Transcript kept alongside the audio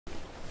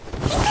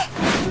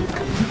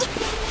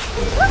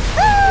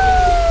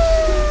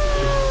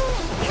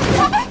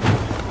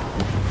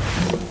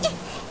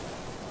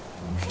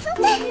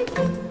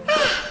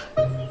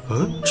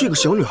这个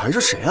小女孩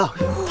是谁啊？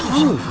她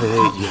莫非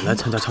也来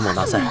参加强榜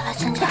大赛？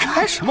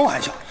开什么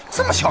玩笑！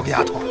这么小个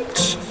丫头，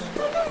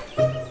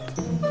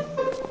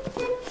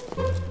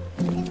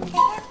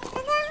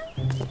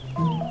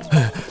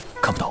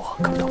看不到我，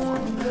看不到我。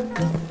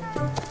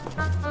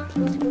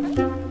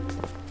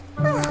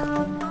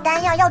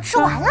丹药要吃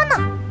完了呢。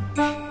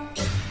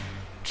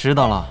知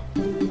道了。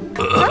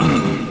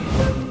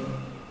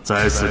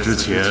在此之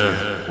前，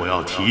我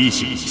要提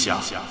醒一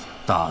下，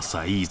大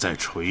赛意在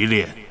锤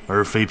炼，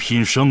而非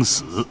拼生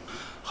死，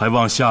还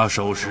望下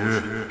手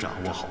时掌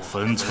握好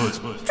分寸。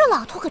这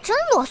老头可真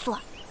啰嗦。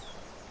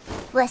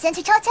我先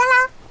去抽签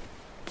啦。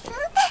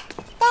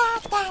哒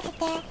哒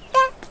哒哒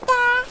哒。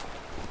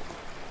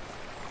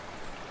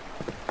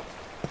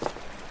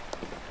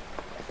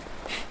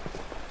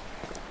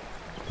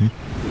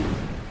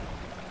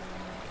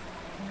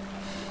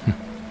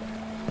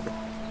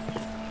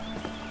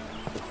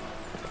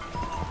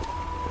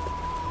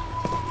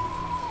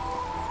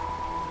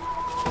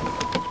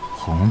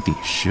红底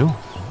15。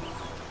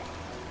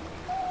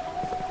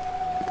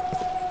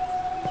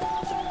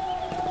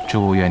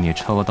祝愿你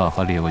抽到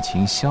和柳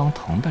琴相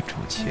同的竹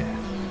签。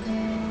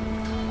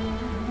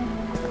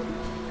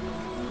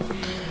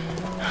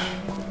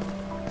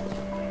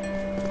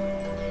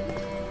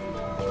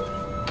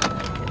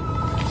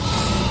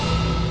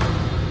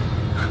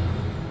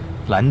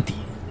蓝底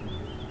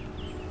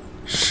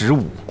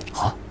15。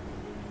好。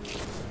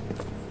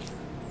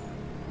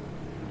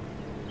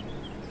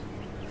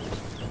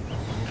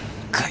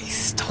该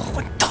死的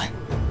混蛋！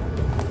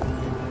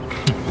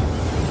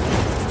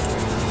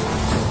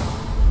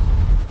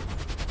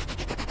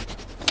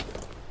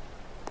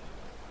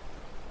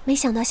没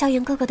想到萧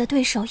炎哥哥的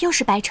对手又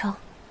是白城。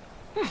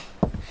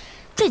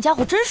这家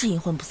伙真是阴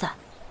魂不散。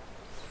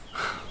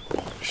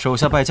手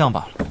下败将罢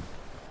了。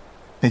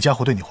那家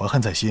伙对你怀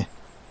恨在心，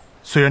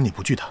虽然你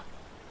不惧他，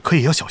可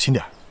也要小心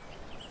点。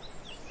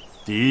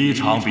第一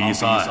场比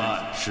赛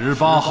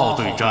，18号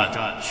对战，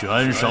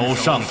选手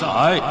上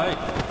台。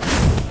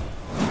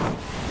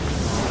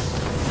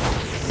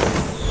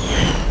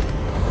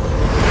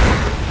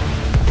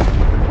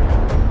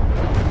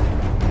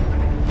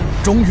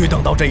终于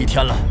等到这一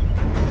天了，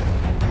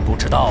不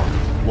知道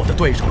我的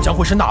对手将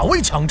会是哪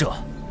位强者。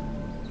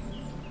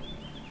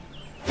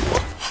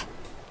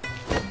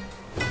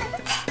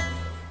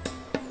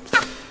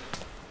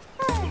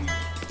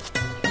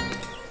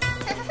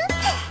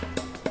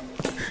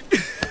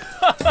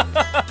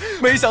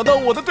没想到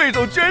我的对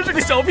手居然是个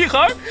小屁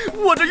孩，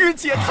我这运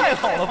气也太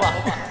好了吧！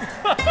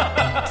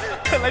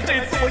看来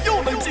这次我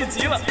又能晋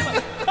级了。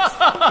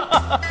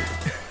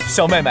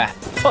小妹妹，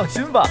放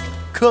心吧，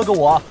哥哥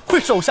我会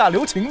手下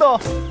留情的。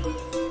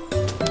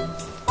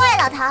喂，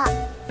老头，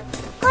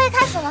会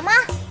开始了吗？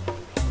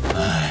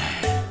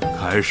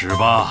开始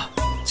吧，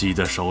记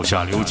得手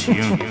下留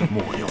情，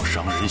莫要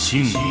伤人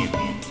性命。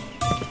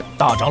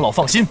大长老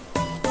放心，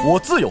我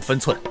自有分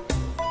寸。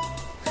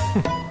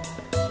哼，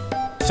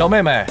小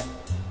妹妹。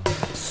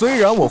虽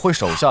然我会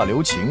手下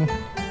留情，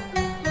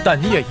但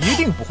你也一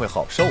定不会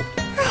好受的。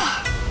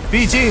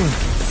毕竟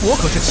我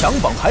可是强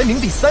榜排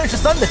名第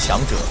33的强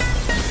者，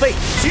废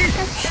墟。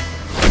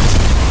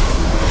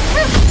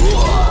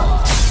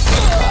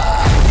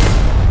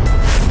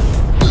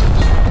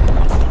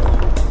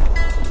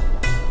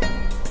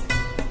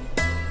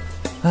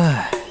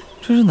哎，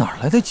这是哪儿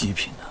来的极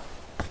品呢？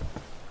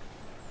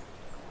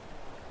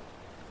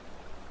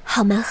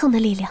好蛮横的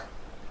力量。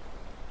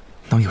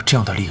能有这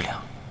样的力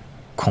量，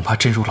恐怕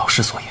真如老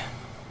师所言，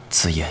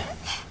紫妍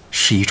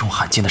是一种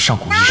罕见的上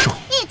古异兽。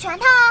一拳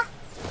头哦，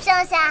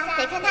剩下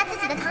得看他自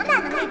己的扛打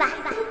能力吧。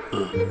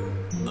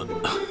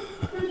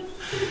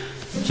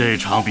这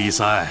场比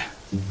赛，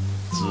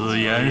紫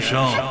妍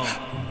胜。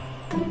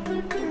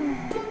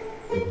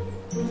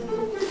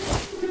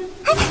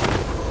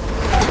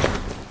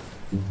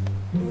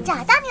找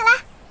到你了！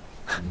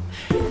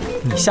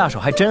你下手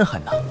还真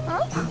狠呢。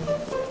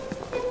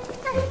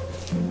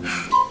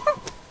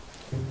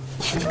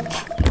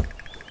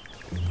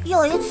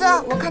有一次，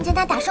我看见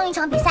他打胜一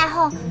场比赛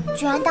后，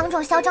居然当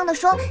众嚣张地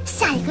说：“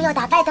下一个要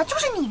打败的就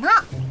是你呢。”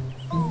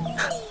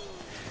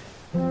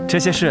这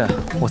些事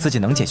我自己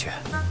能解决，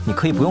你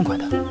可以不用管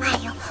的。哎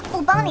呦，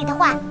不帮你的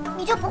话，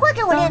你就不会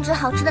给我炼制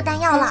好吃的丹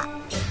药了。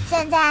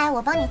现在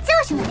我帮你教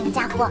训了那个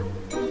家伙，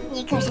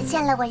你可是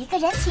欠了我一个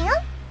人情哦。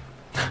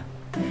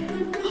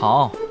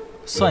好，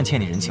算欠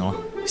你人情了。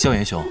萧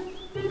炎兄，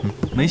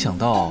没想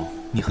到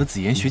你和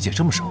紫妍学姐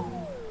这么熟。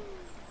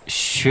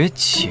学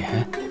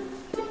姐？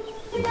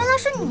原来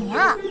是你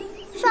啊！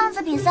上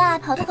次比赛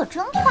跑得可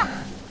真快。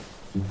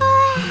哎，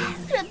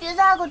这比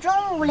赛可真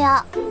无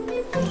聊。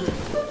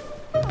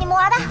你们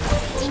玩吧，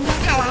今天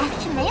看来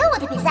是没有我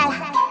的比赛了。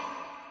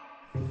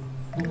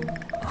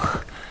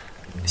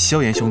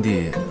萧炎兄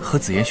弟和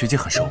紫妍学姐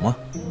很熟吗？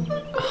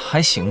还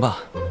行吧。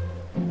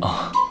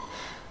啊，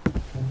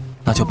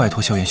那就拜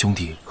托萧炎兄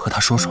弟和他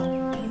说说，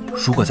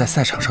如果在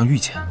赛场上遇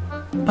见，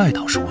拜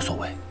倒是无所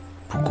谓，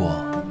不过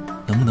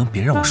能不能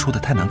别让我输得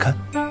太难看？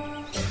等见面了，我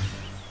会帮你说说。嗯，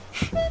没想到你和紫妍学姐这么熟。萧炎兄弟和紫妍学姐很熟吗？还行吧。啊，那就拜托萧炎兄弟和他说说，如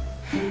果在赛场上遇见，拜倒是无所谓，不过能不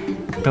能别让我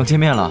输得太难看？ 等见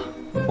面了，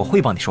我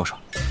会帮你说说。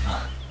 嗯，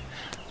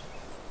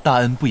大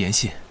恩不言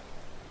谢。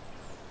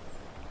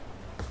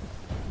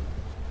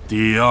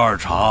第2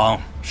场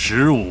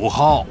15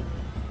号，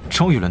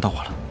终于轮到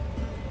我了。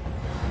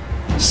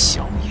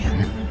萧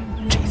炎，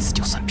这次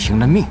就算拼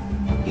了命，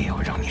也要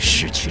让你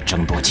失去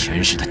争夺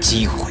权势的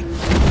机会。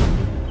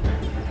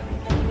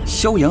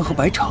萧炎和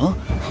白城，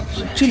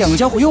这2个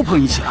家伙又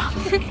碰一起了，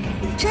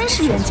真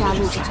是冤家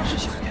路窄，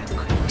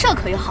这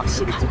可有好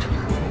戏看。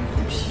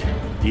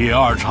第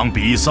2场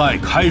比赛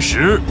开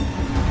始。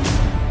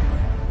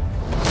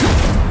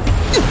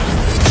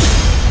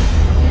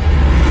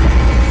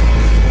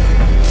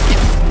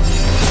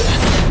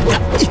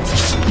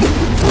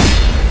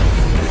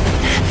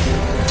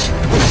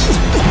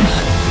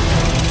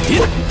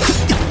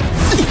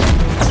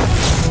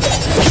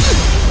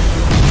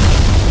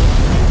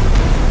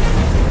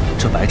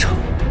这白城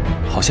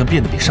好像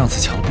变得比上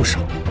次强了不少。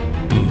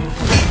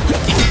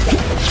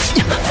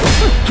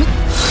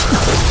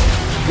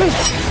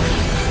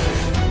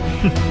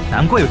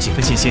难怪有几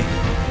分信心，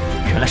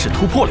原来是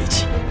突破了一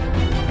击。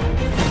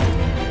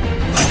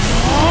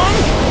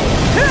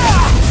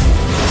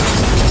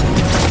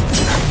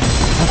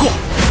不过，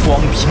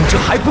光凭这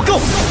还不够。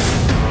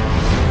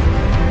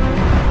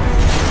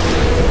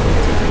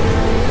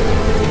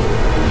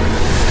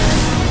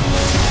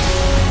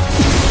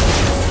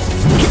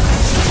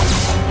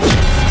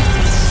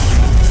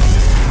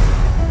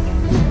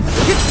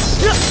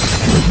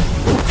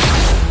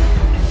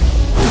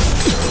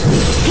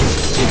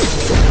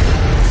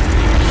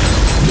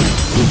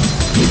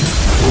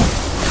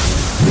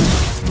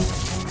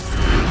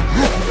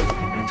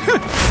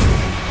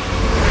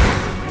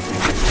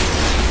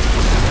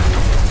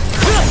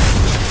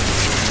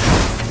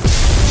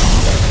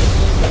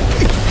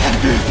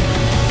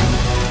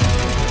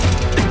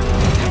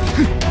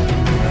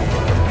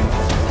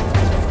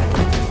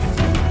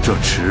这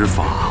持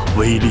法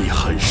威力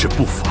很是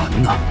不凡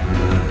呐。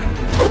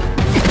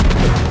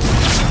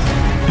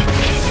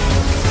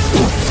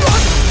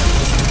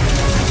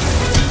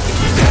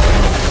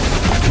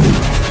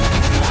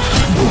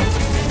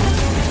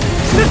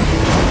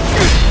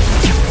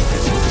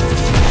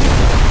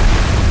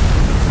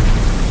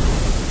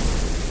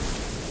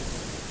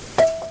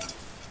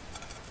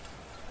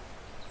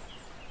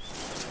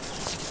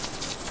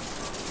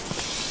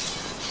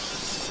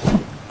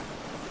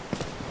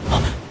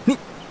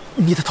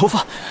你的头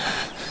发，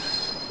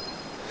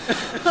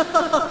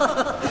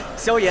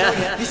萧炎，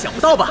你想不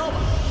到吧？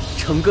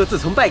成哥自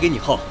从败给你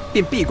后，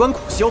便闭关苦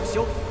修，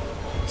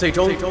最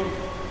终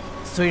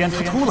虽然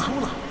他秃了，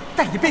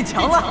但也变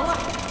强了。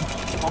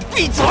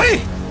闭嘴！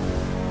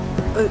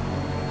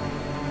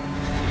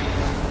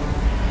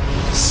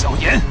萧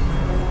炎，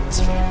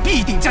今日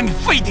必定将你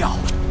废掉，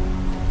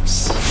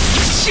付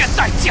一切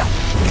代价。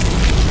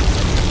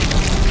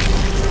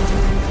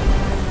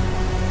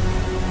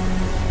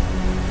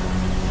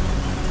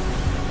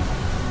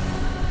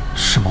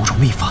是某种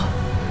秘法，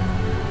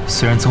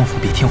虽然宗符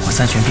比天火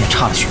3玄变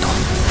差了许多，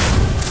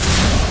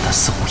但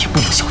似乎也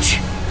不能小觑。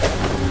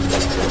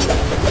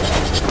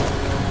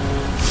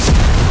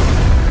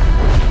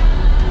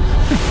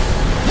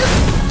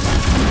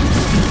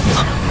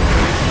好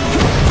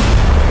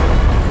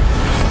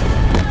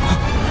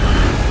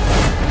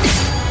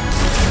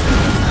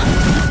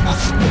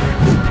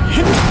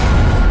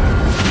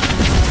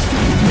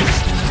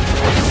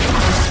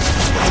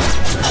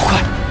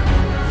快！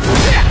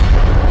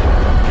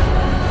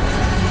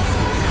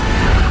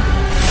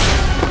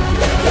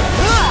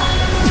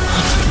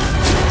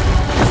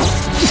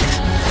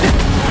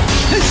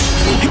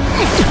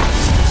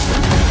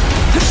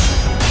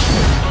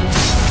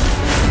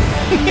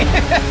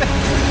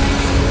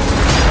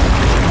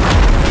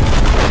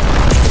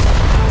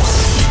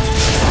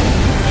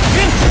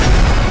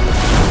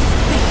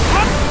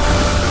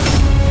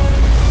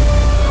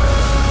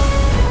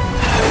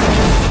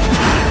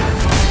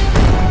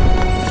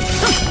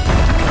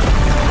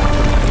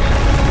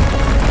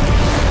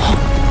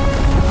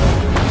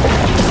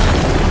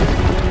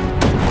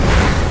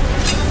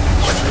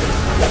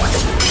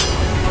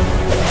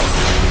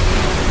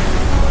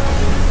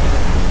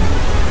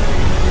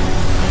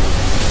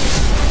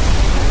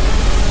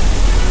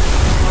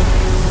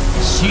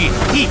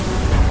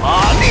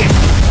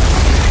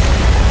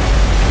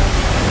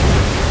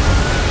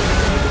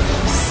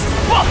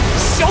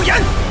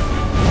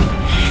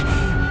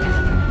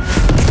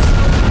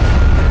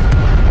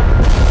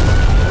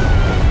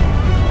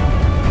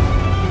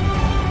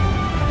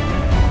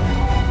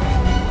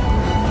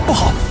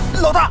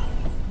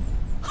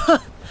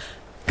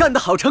干得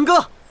好，成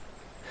哥！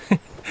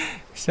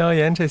萧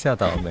炎这下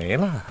倒霉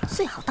了，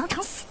最好当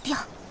场死掉。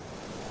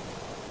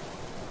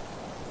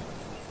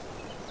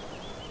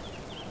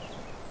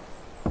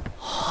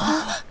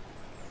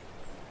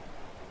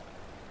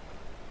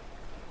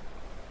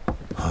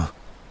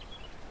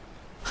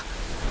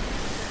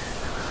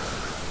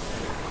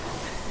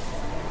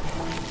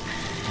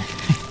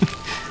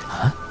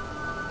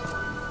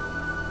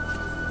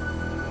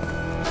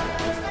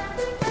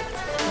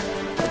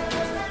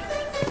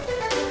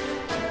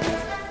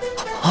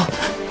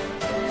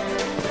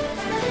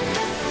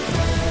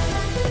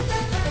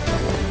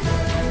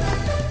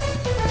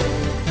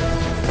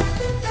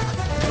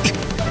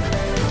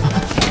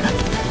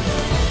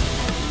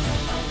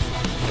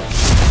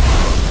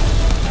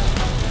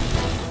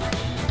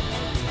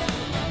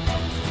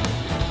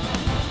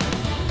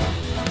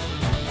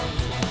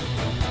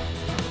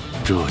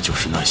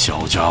那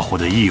小家伙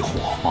的异火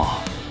吗？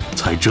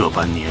才这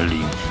般年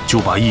龄就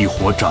把异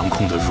火掌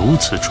控得如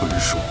此纯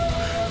熟，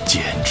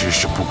简直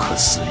是不可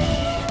思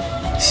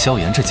议。萧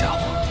炎这家伙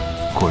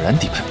果然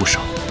底牌不少。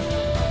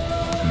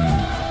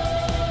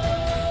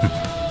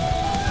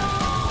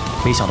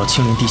没想到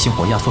青莲地心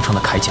火压缩成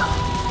的铠甲，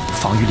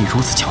防御力如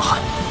此强悍。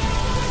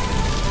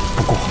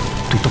不过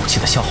对斗气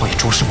的消耗也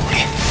着实猛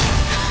烈。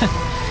哼，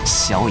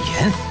萧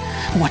炎，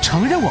我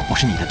承认我不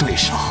是你的对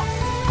手，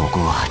不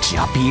过只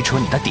要逼出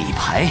你的底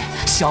牌，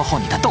消耗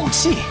你的斗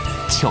气，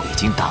就已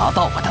经达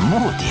到我的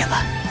目的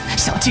了。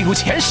想进入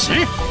前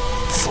10，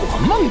做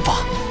梦吧！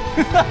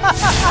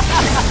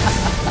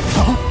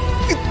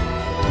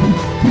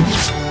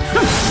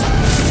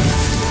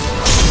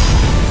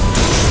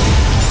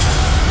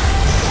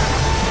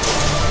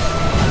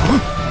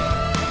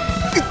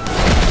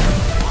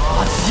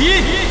阿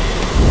吉，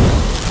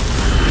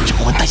这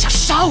混蛋想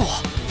杀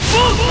我！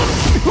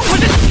我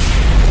这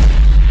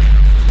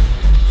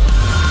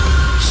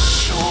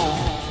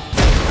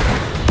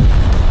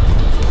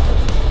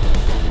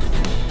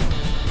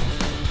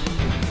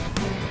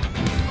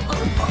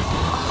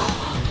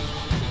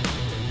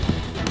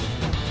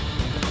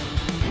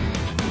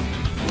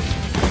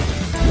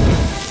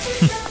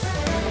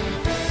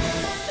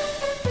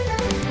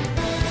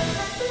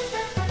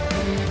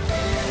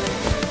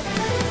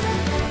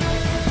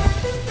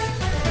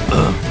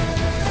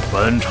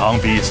本场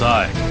比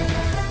赛，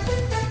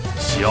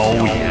萧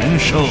炎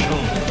胜。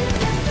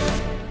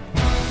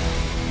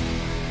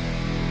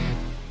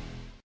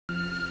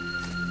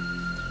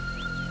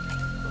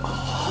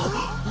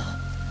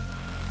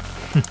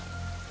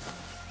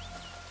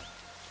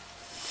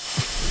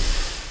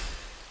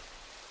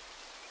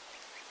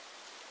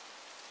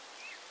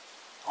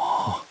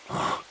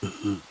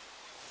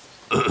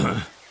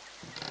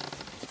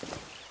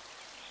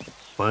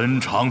本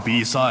场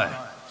比赛，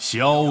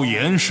萧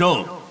炎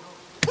胜。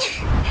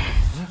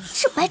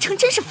这白城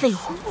真是废物！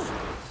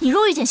你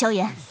若遇见萧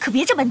炎，可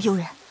别这般丢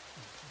人。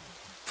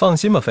放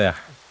心吧，菲儿，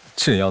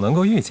只要能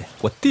够遇见，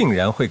我定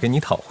然会给你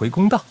讨回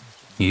公道。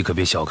你可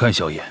别小看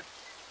萧炎，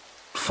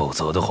否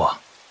则的话，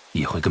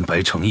也会跟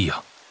白城一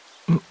样。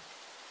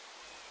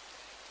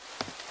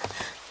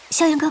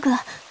萧炎哥哥，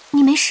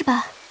你没事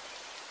吧？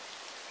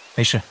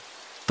没事，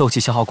斗气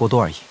消耗过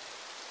多而已。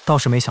倒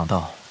是没想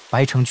到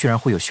白城居然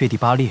会有血地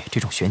8裂这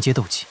种玄阶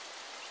斗技，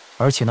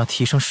而且那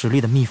提升实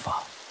力的秘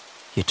法，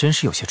也真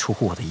是有些出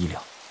乎我的意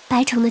料。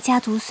白城的家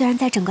族虽然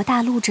在整个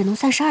大陆只能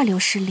算是2流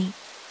势力，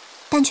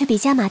但却比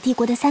加玛帝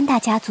国的3大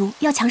家族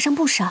要强上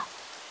不少。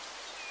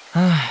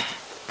唉，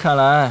看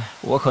来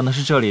我可能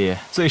是这里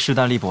最势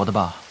单力薄的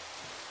吧。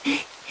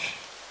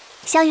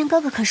萧炎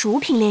哥哥可是5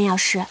品炼药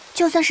师，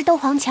就算是斗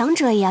皇强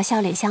者也要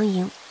笑脸相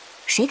迎，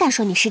谁敢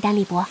说你势单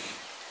力薄？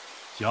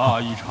下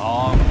一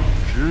场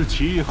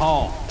17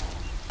号，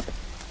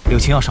柳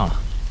琴要上了，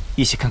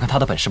一起看看他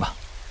的本事吧。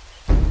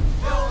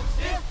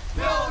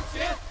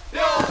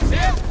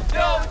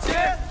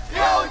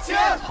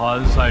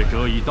参赛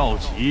者已到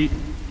齐，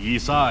比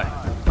赛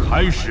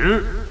开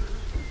始。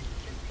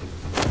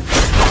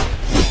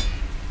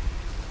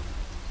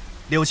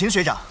柳琴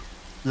学长，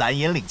蓝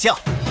颜领教。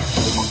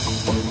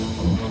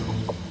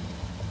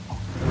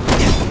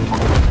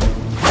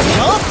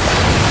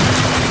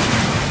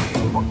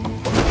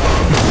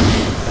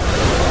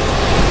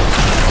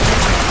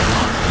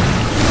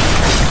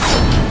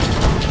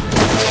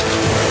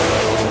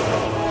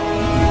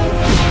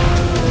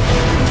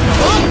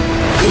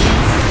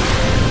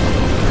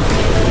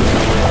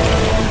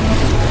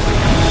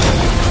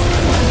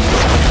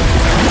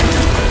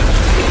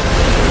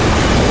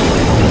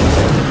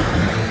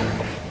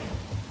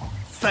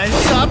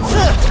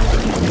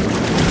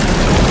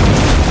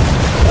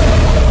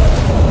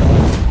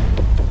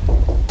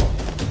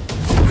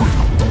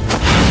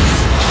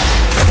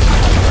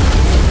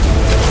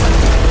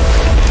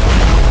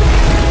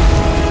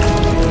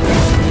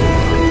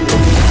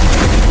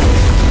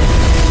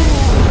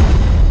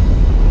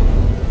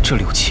这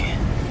柳琴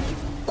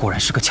果然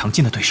是个强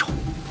劲的对手。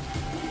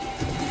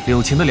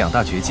柳琴的2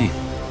大绝技，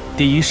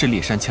第一是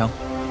猎山枪，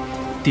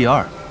第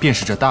2便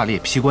是这大猎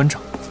劈关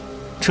掌。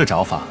这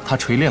爪法他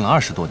锤炼了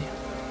20多年，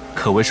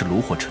可谓是炉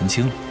火纯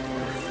青了。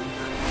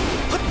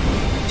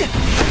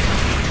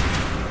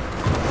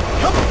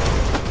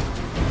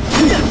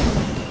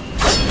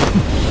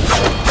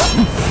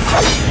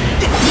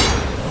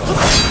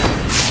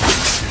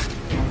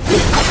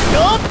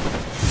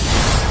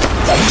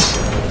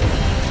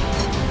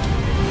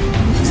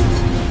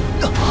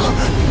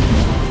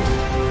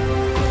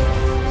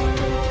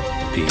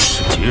比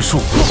试结束。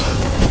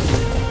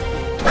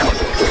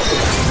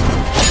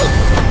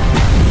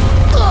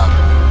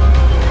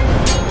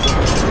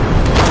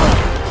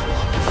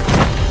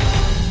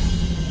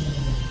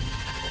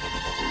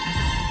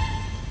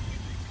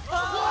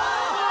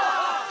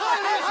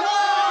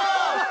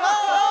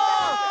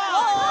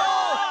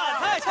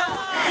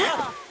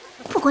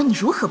不管你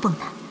如何蹦跶，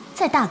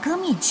在大哥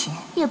面前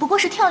也不过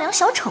是跳梁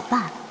小丑罢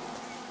了。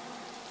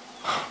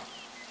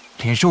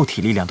连肉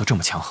体力量都这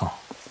么强横，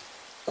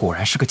果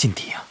然是个劲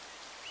敌啊！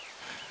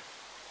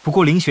不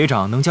过林学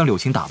长能将柳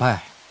青打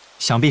败，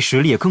想必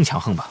实力也更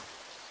强横吧？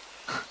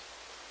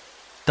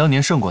当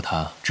年胜过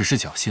他只是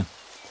侥幸，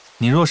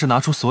你若是拿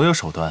出所有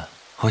手段，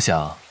我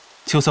想，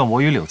就算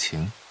我与柳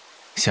青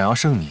想要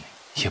胜你，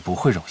也不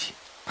会容易。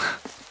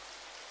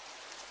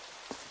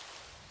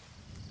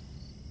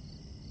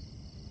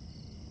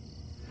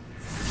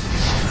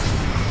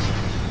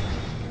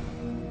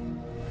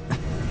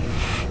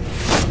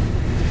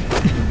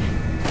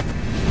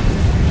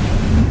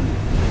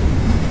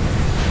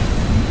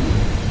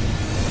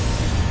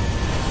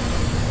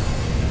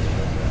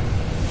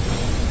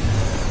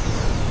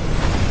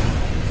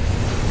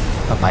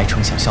白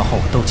城想消耗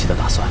我斗气的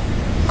打算，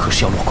可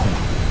是要落空了。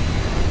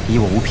以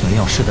我五品炼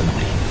药师的能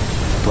力，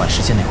短时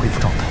间内恢复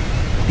状态，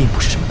并不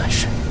是什么难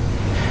事。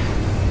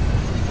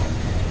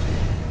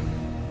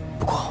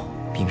不过，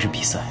明日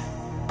比赛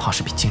怕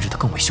是比今日的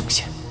更为凶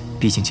险。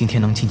毕竟今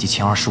天能晋级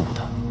前25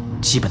的，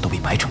基本都比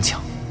白城强。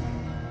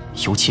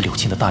尤其柳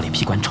青的大脸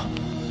劈关照，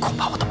恐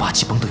怕我的8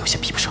级崩都有些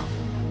比不上。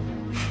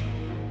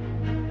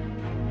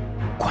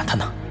管他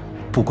呢，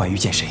不管遇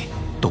见谁，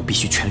都必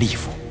须全力以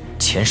赴。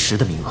前10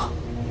的名额，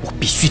我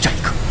必须占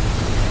一个。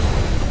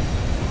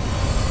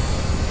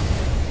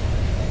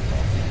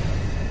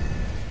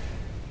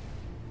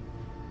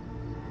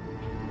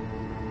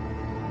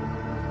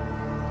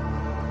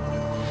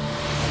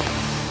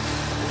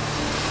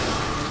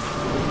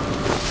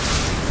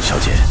小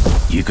姐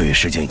，1个月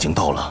时间已经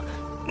到了，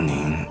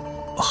您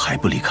还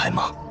不离开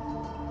吗？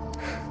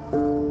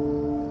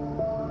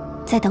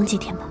再等几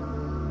天吧，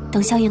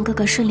等萧炎哥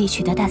哥顺利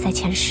取得大赛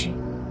前10，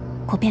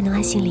我便能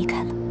安心离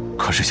开了。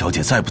可是小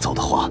姐再不走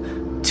的话，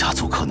家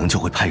族可能就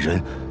会派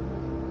人。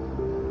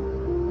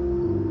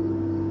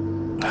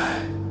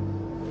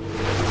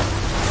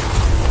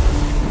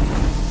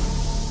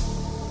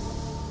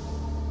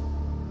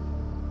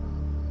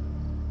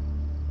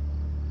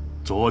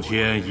昨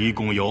天一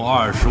共有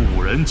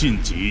25人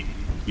晋级，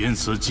因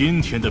此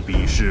今天的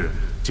比试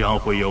将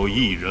会有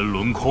1人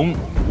轮空，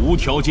无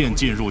条件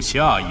进入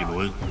下一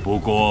轮。不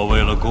过为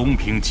了公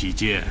平起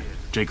见，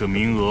这个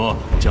名额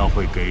将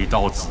会给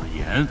到紫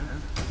妍。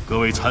各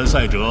位参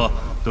赛者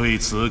对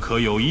此可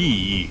有异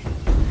议？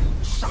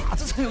傻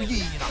子才有异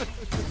议呢！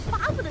巴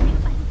不得那个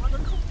白花轮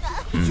空呢。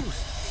就是，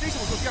谁想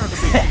做第2个对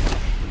手？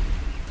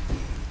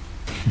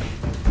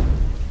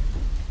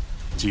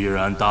既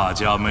然大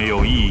家没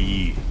有异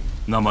议，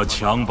那么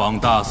强榜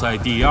大赛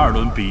第2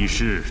轮比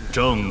试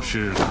正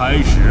式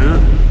开始。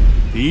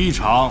第1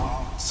场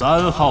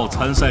，3号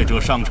参赛者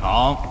上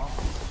场。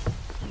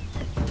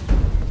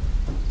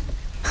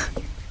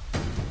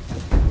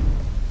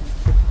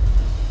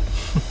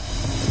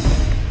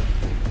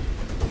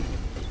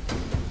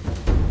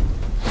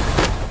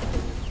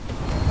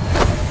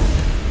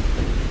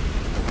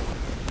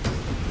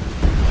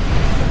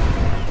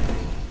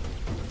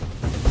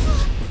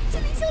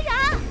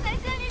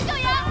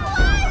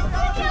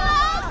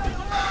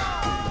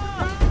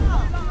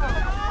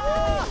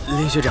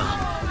林学长，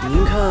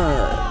您看，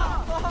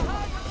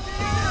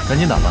赶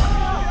紧打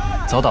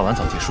扮，早打完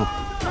早结束。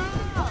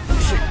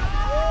是。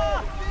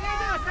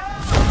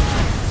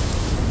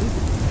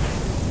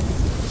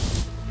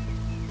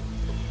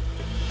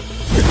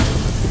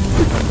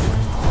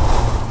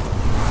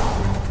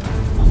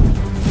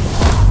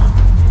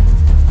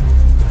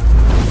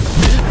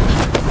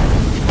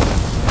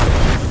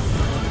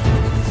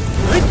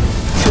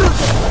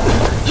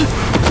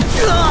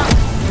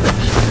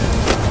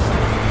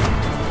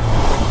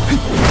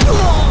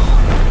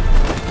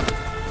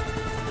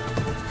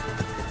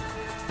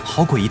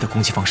好诡异的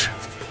攻击方式。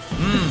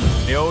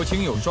柳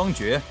青有双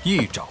绝，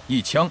一爪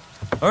一枪，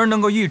而能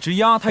够一直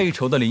压他一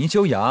筹的林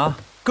修崖，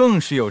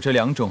更是有这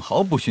2种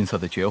毫不逊色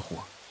的绝活。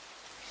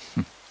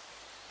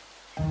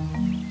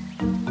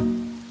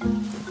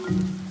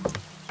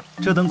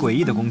这等诡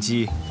异的攻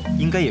击，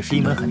应该也是一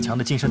门很强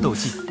的近身斗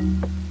技。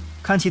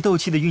看其斗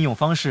气的运用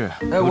方式，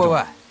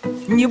喂，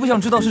你不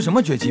想知道是什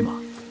么绝技吗？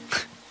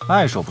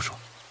爱说不说。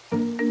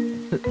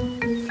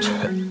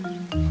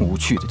无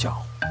趣的家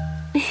伙。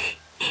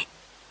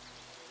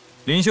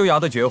林修崖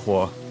的绝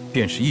活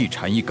便是一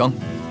禅一刚，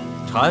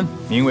禅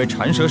名为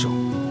禅蛇手，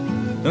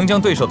能将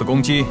对手的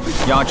攻击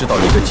压制到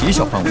一个极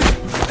小范围，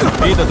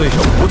逼得对手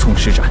无从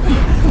施展。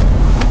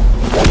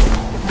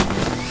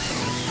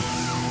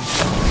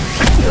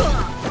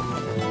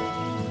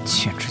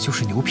简直就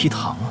是牛皮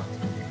糖啊！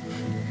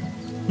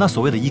那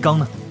所谓的一刚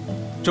呢？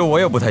这我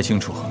也不太清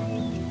楚。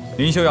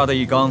林修崖的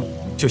一刚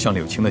就像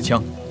柳青的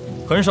枪，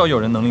很少有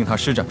人能令他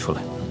施展出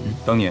来。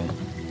当年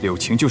柳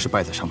青就是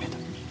败在上面的。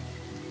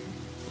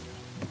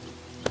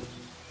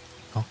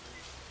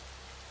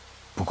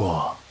不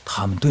过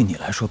他们对你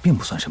来说并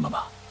不算什么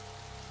吧？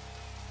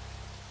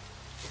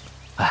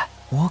哎，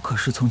我可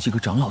是从几个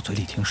长老嘴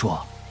里听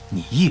说，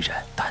你一人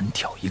单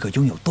挑一个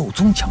拥有斗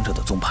宗强者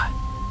的宗派，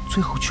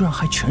最后居然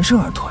还全身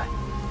而退。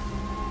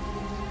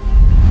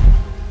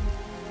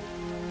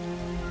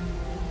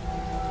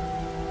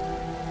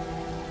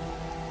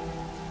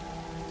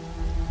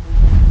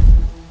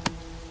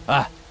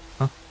哎，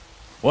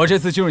我这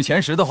次进入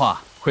前10的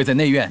话，会在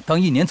内院当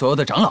1年左右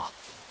的长老。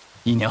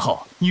1年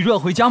后你若要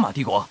回加玛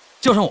帝国，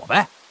叫上我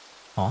呗。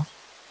啊？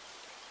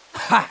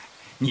嗨，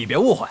你别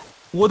误会，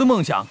我的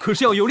梦想可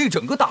是要游历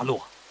整个大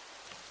陆。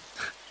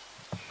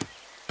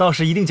到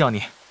时一定叫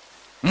你。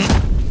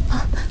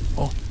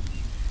哦。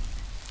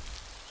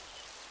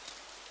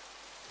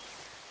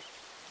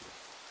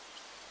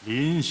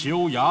林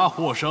修崖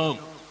获胜。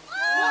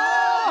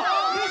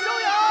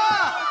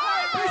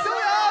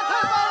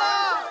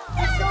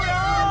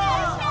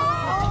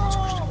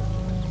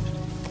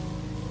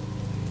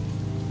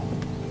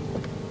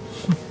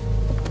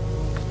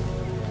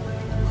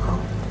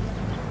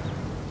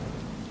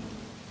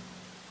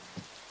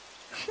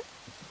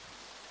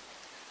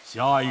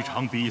 下一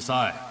场比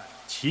赛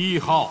7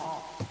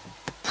号，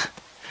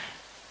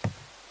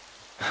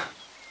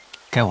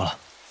该我了。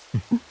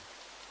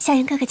萧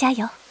炎哥哥加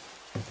油！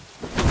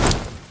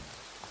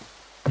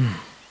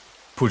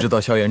不知道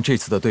萧炎这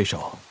次的对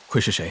手会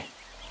是谁？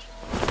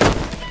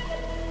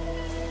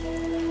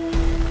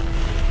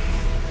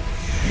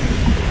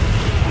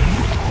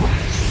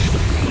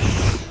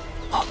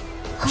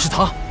是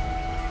他！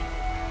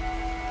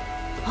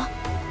啊，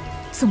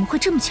怎么会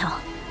这么巧？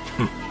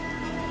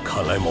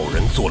 看来某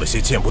人做了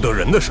些见不得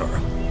人的事儿啊！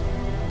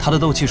他的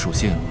斗气属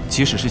性，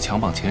即使是强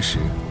榜前10，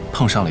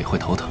碰上了也会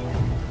头疼。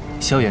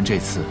萧炎这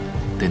次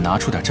得拿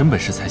出点真本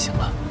事才行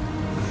了。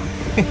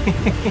嘿嘿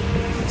嘿嘿，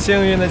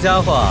幸运的家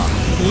伙，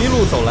一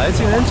路走来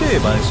竟然这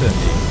般顺利。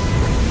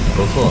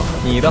不过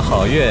你的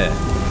好运，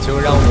就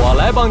让我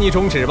来帮你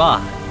终止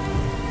吧。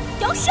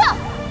姚胜，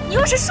你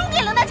若是输给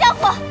了那家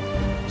伙，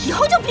以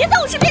后就别在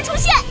我身边出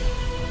现。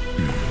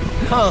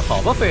看好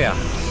吧，菲儿。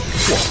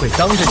 我会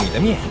当着你的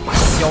面把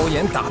萧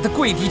炎打得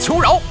跪地求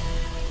饶。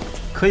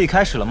可以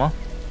开始了吗？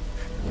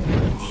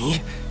你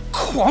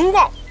狂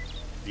妄！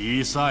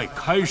比赛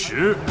开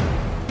始。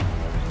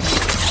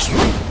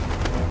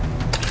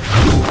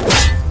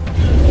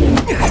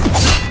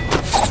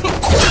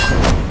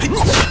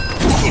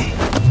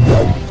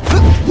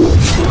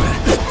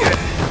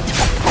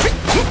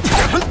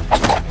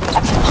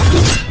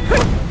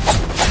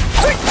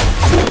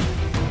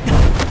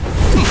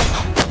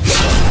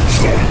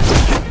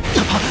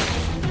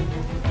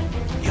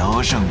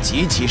姚胜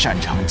极其擅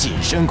长近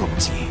身攻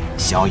击，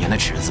萧炎的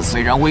尺子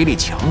虽然威力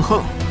强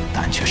横，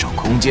但却受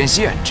空间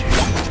限制。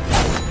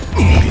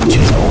并且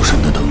姚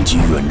胜的等级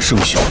远胜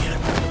萧炎，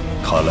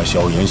看来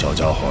萧炎小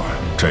家伙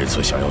这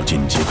次想要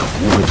晋级可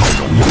不会太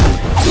容易。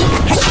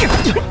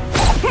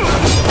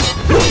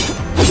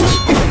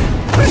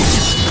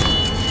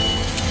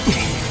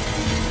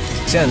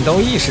战斗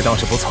意识倒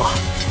是不错，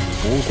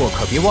不过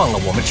可别忘了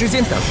我们之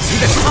间等级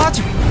的差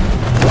距。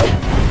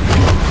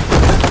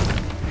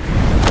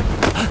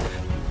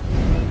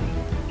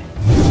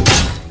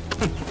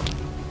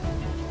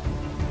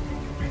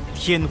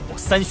 天火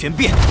3旋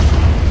变，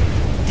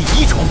第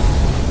1重，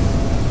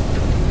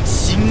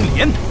青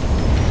莲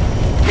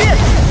变。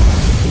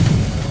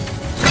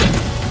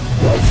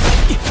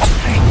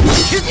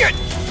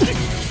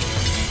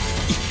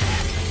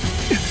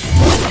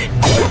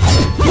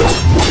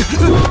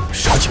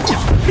啥情况？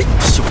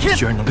萧炎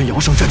居然能跟姚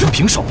胜战成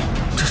平手？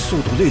这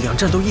速度、力量、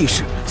战斗意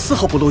识丝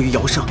毫不落于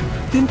姚胜，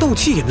连斗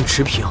气也能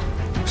持平，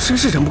真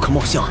是人不可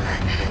貌相。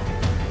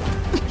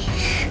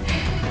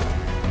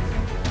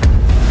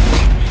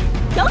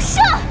 姚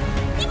胜，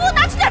你给我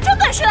拿出点真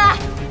本事来，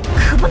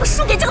可不能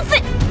输给这个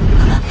废！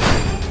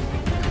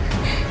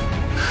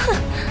哼，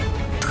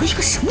得意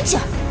个什么劲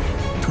儿？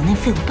等那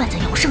废物败在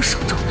姚胜手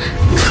中，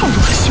看我如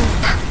何羞辱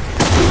他！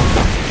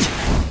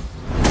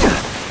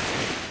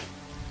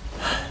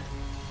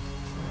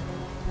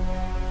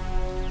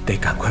得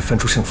赶快分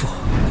出胜负，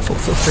否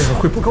则菲儿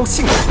会不高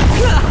兴的。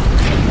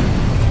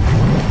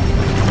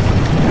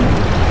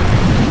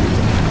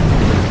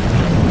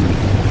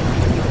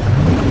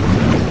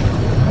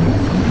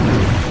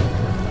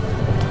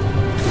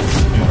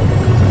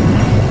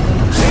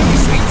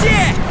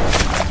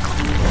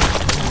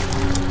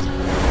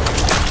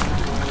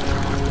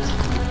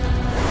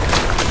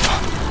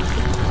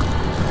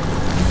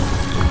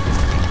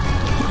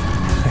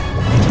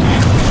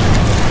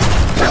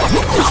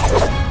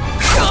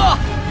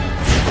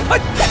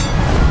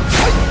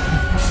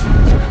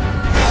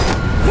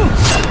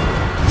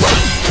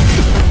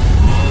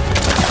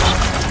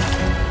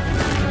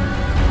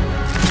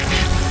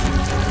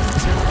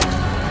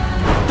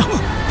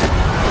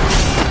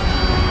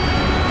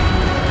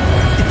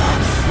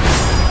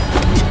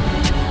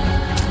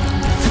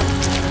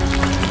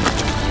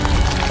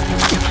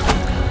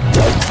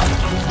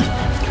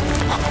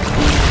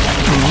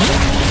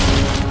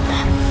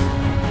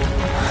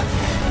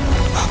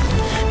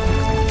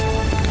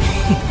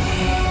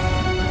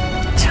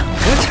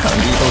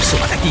 是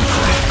我的地盘，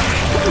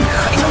你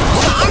还想往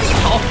哪里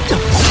跑？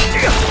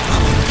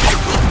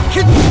这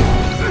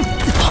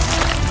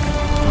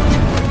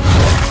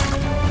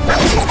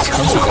场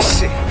比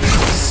试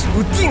输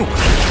定了。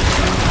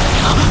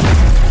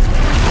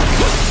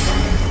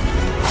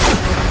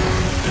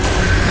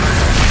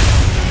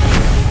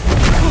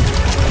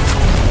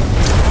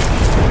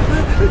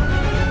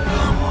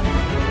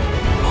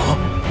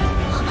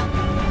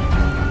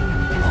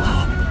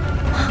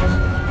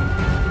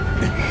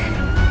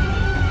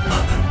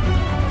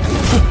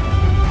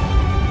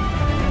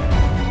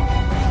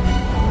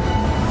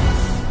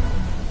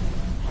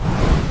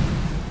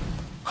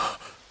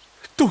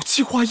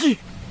气化翼。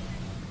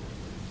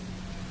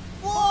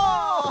哇！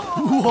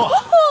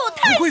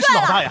太不愧是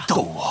老大呀！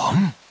斗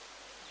王？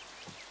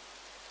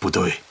不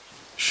对，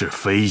是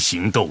飞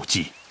行斗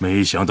技。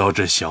没想到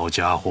这小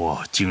家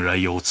伙竟然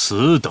有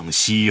此等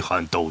稀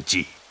罕斗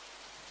技。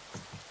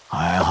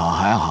还好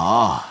还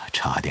好，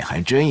差点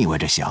还真以为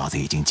这小子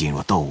已经进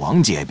入斗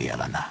王级别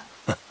了呢。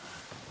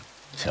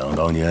想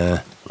当年，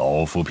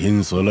老夫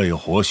拼死累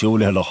活修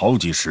炼了好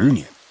几十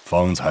年，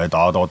方才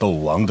达到斗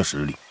王的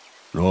实力。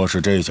若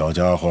是这小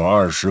家伙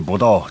20不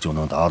到就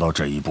能达到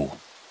这一步，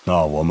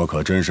那我们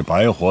可真是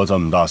白活这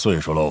么大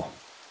岁数喽。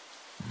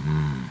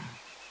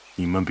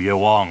你们别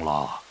忘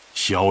了，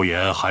萧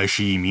炎还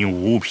是一名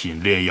5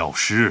品炼药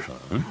师。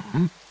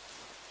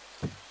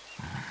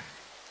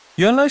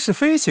原来是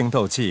飞行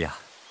斗技呀！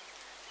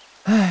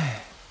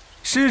唉，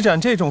施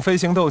展这种飞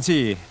行斗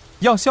技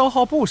要消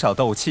耗不少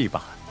斗气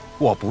吧？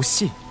我不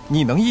信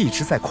你能一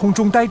直在空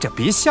中待着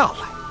别下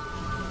来。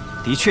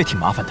的确挺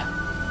麻烦的，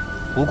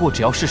不过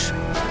只要是水，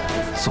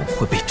总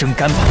会被蒸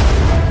干吧。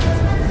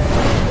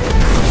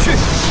去！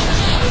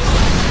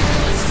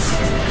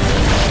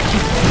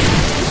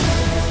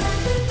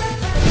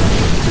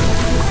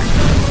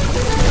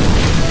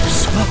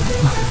什么？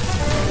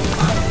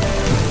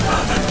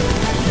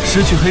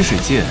失去黑水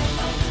剑，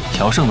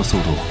调圣的速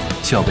度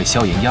就要被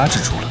萧炎压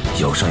制住了。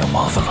要上要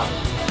麻烦了。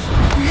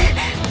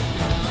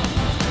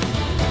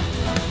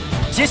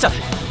接下来，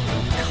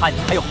看你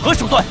还有何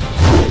手段！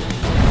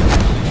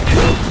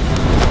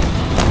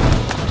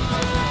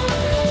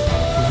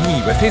你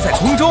以为飞在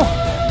空中，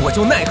我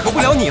就奈何不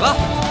了你了？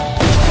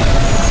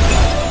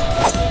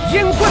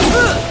烟魂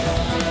刺！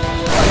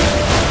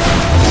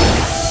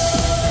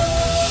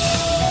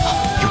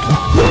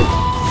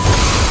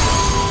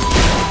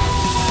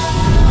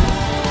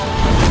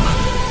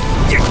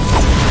有毒！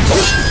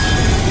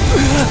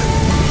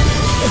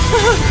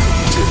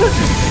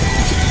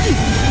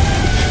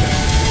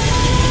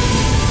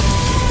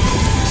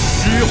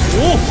狮虎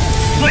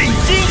碎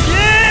金银！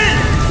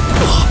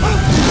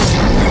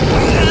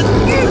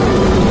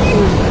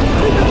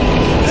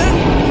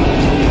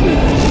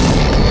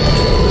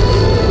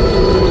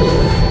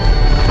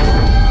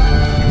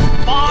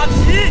八旗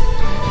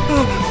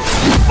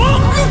风！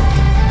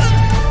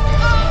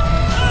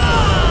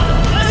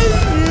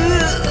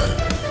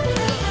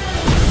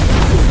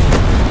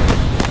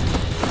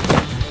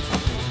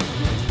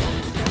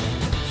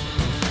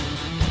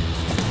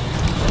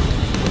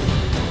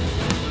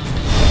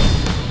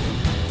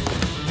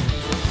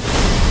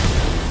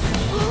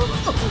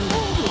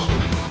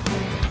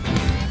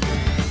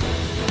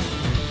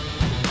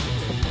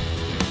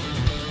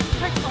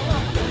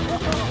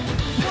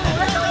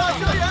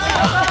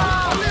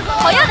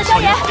好样的，萧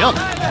炎！好样的！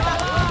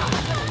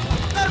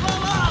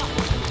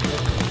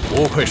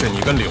不愧是你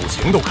跟柳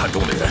晴都看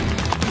中的人，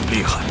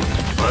厉害！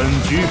本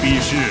局比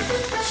试，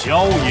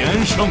萧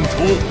炎胜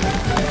出。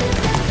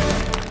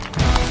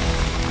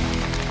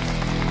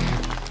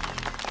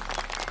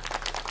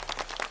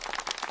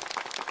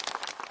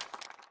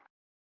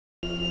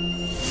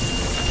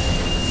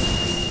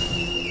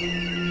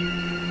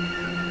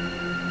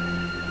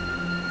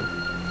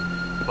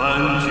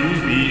本局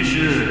比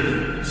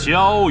试，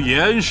萧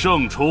炎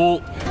胜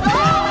出。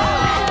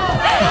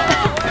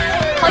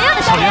好样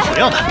的，萧炎！好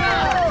样的！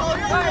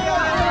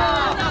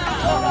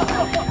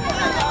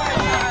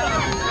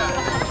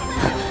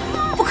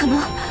不可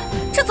能，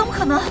这怎么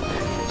可能？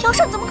姚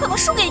胜怎么可能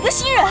输给一个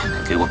新人？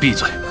给我闭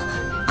嘴！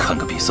看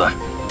个比赛，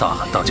大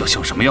喊大叫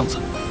像什么样子？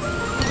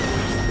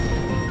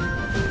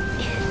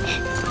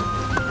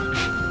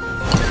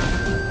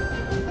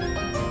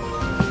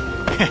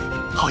嘿，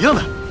好样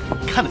的！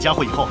看那家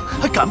伙以后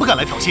还敢不敢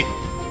来挑衅？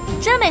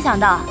真没想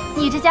到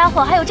你这家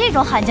伙还有这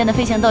种罕见的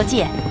飞行斗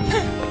技。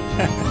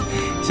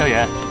萧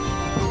炎，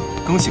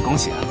恭喜恭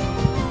喜啊！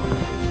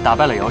打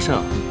败了姚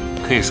胜，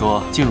可以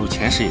说进入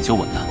前10也就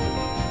稳了。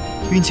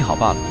运气好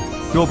罢了，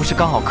若不是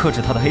刚好克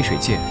制他的黑水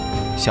剑，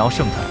想要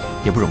胜他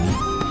也不容易。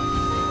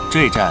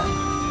这一战，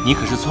你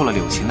可是挫了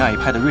柳琴那一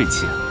派的锐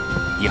气啊！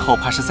以后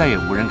怕是再也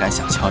无人敢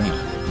小瞧你了。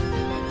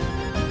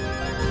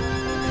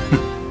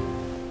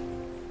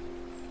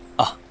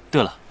啊，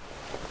对了，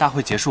大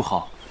会结束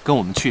后跟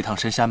我们去一趟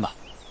深山吧，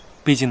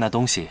毕竟那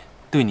东西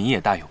对你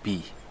也大有裨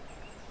益。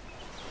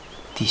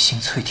地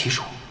心淬体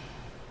乳，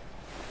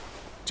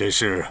这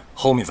事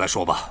后面再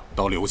说吧。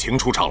到柳晴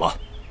出场了，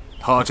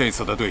他这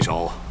次的对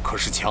手可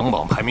是强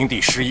榜排名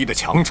第11的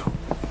强者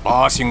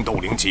，8星斗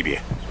灵级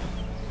别。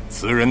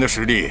此人的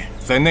实力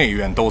在内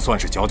院都算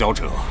是佼佼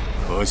者，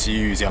可惜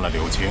遇见了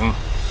柳晴。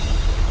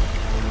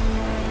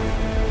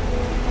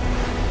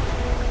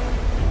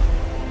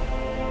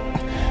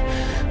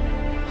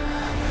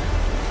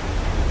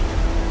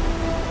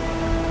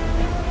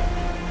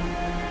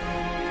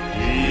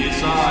比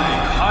赛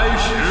开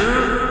始。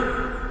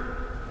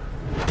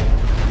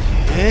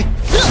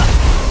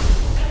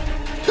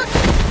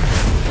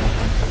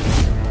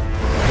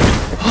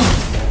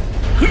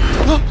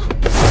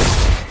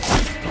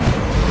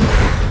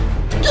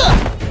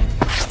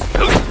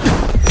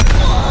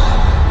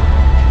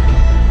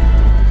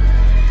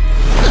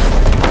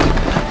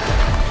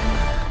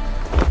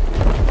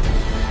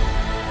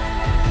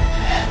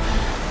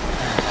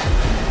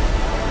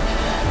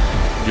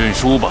认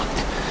输吧。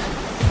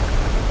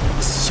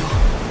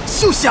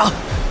休想！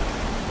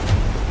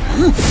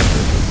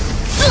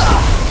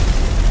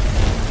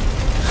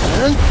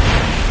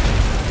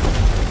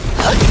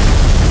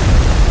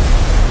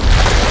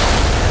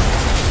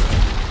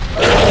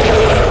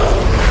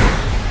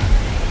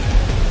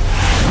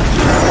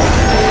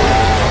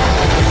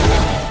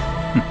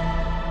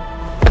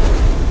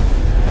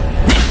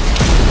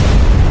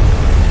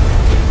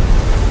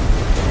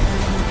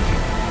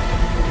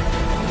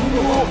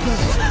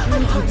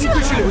这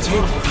是柳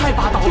青，太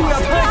霸道了，对呀，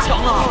太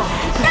强了！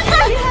大哥，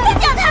再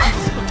叫他！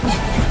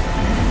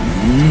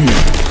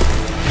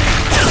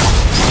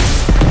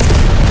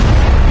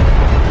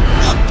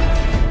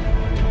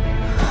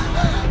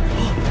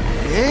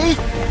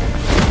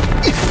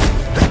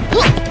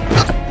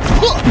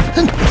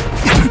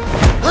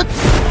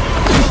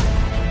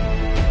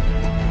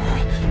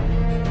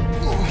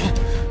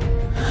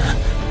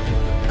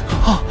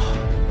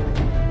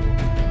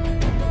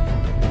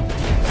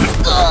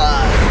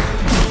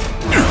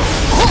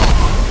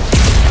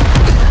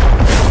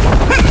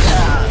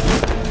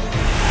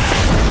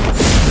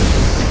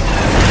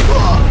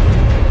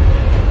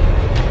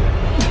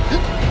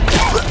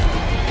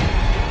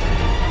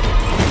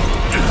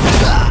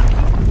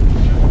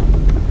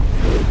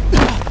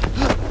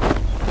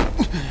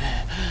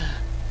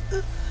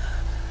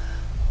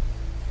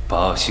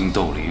八星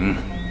斗灵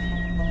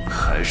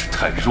还是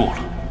太弱了。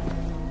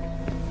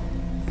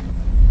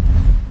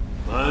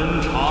本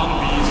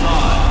场比赛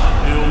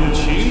柳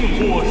青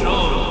获胜。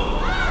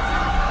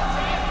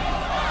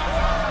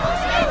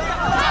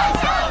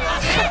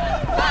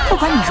不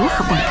管你如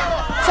何蹦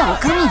跶，在我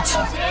哥面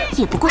前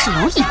也不过是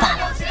蝼蚁罢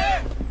了。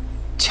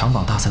强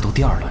榜大赛都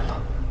第2轮了，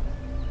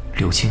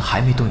柳青还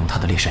没动用他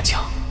的猎山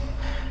枪，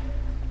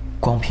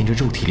光凭着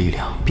肉体力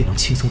量便能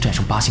轻松战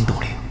胜8星斗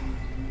灵，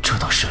这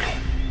等实力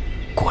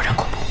果然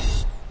恐怖。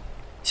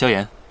萧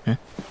炎，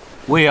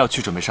我也要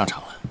去准备上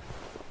场了。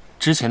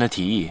之前的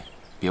提议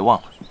别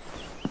忘了。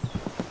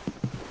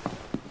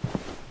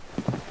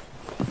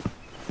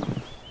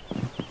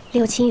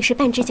柳青已是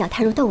半只脚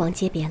踏入斗王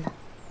阶别了，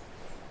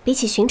比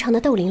起寻常的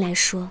斗灵来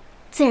说，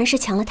自然是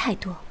强了太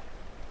多。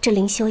这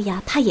灵修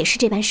崖怕也是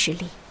这般实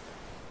力，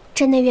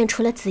镇内院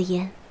除了紫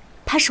妍，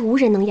怕是无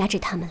人能压制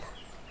他们了。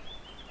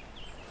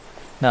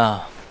那，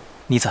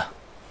妮子，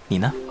你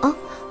呢？哦，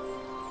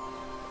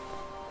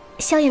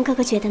萧炎哥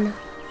哥觉得呢？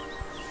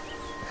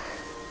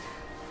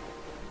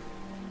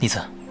妮子，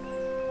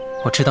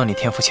我知道你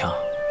天赋强，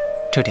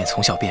这点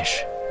从小便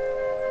是。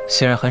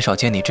虽然很少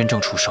见你真正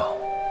出手，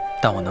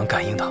但我能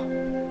感应到，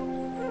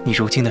你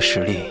如今的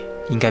实力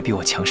应该比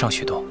我强上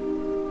许多。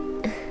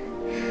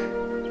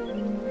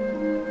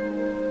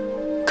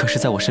可是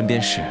在我身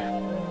边时，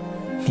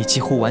你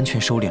几乎完全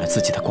收敛了自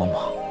己的光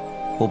芒。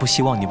我不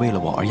希望你为了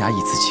我而压抑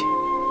自己，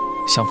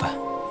相反，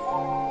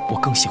我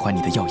更喜欢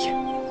你的耀眼，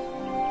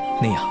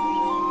那样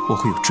我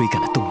会有追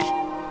赶的动力。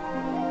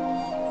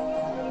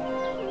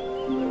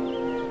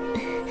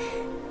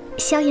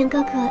萧炎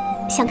哥哥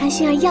想看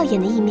薰儿耀眼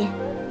的一面，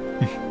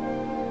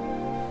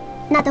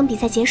那等比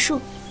赛结束，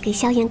给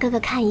萧炎哥哥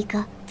看一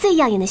个最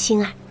耀眼的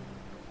薰儿。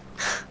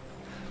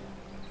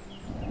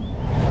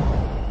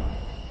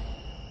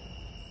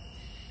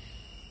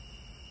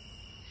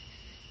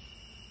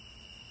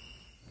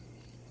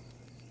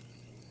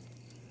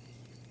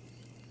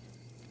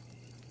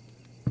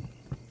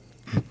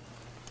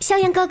萧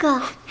炎哥哥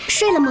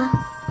睡了吗？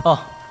哦，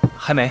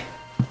还没。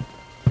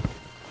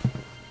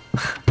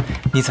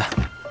妮子，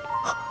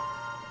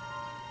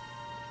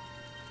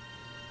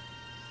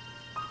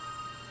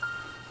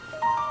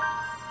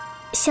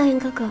萧炎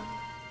哥哥，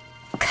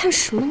看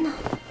什么呢？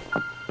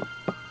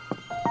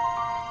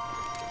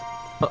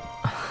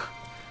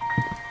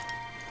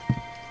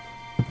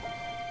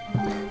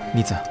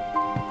妮子，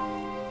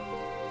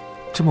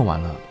这么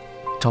晚了，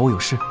找我有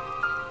事？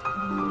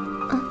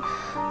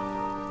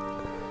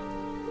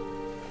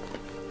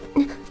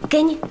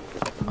给你。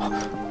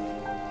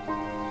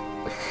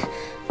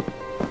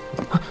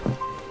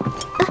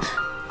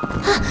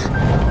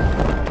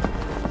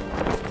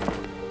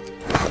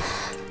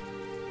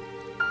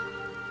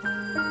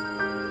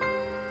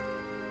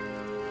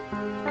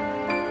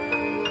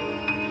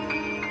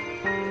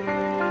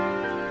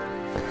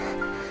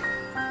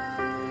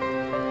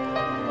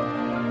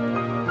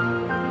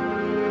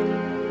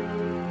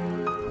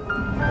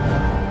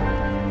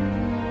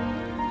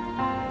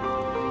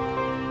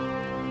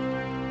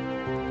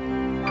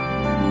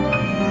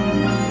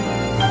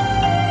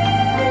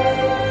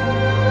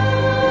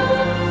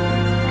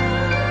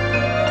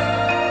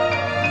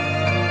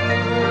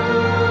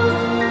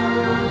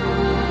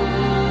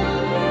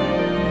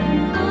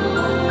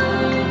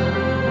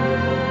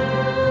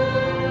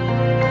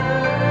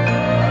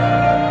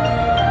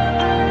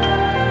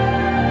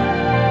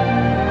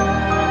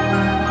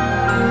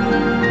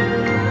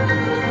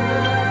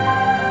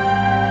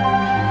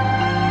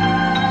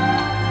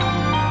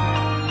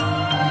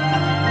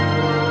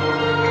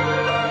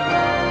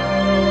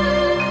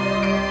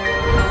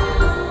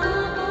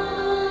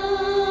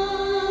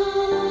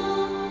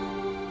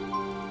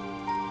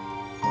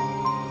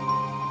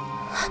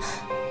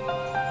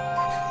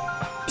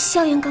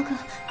萧炎哥哥，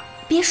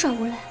别耍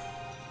无赖。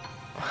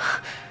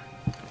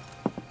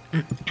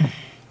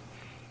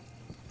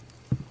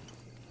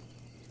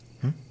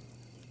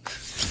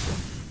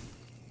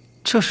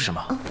这是什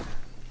么？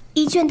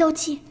一卷斗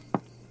技，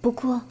不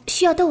过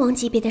需要斗王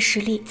级别的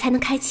实力才能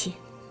开启。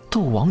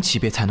斗王级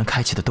别才能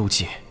开启的斗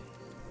技，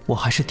我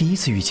还是第一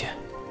次遇见。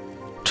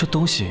这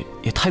东西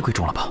也太贵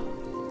重了吧！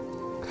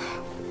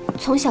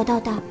从小到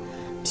大，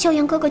萧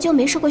炎哥哥就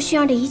没受过熏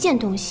儿的一件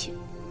东西。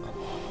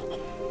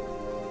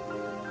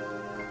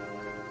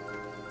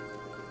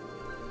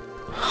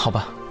好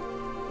吧，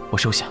我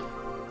收下。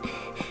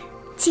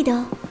记得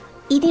哦，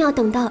一定要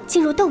等到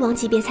进入斗王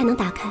级别才能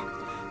打开，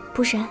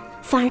不然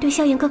反而对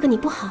萧炎哥哥你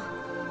不好。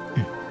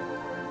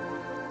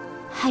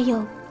还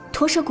有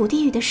驼蛇谷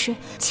地狱的事，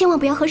千万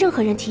不要和任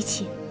何人提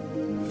起，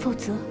否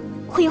则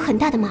会有很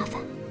大的麻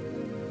烦。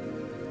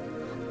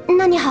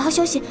那你好好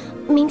休息，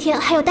明天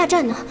还有大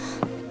战呢。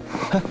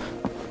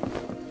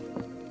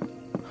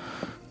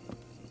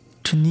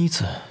这妮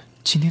子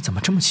今天怎么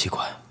这么奇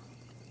怪？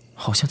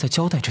好像在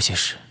交代这些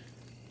事。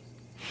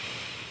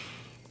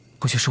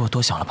或许是我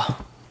多想了吧。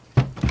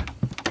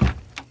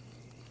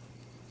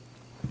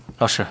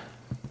老师，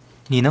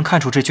你能看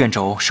出这卷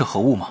轴是何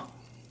物吗？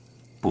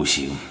不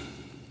行，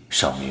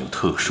上面有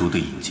特殊的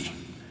印记，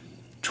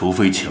除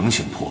非强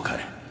行破开，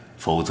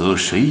否则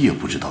谁也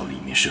不知道里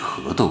面是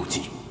何斗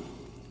技。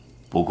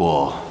不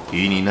过，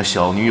以你那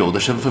小女友的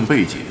身份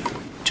背景，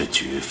这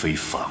绝非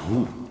凡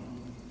物。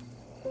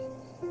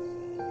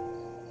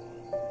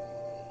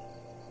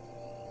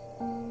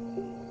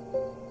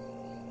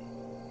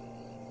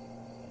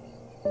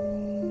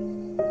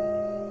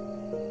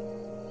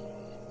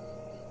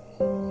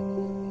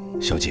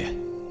小姐，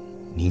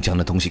您将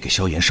那东西给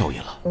萧炎少爷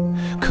了，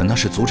可那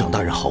是族长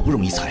大人好不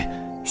容易才……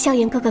萧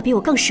炎哥哥比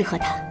我更适合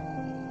他。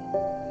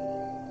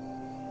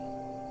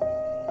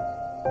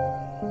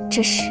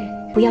这事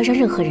不要让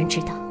任何人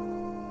知道，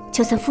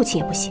就算父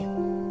亲也不行。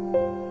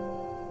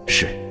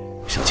是，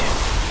小姐。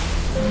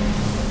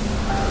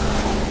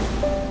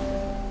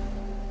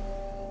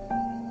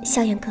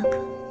萧炎哥哥，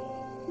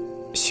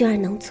薰儿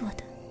能做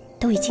的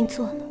都已经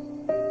做了，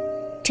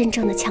真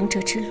正的强者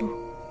之路，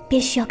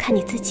便需要看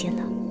你自己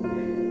了。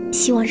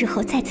希望日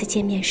后再次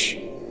见面时，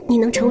你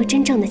能成为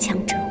真正的强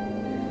者，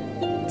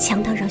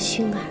强到让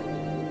薰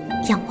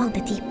儿仰望的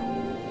地步。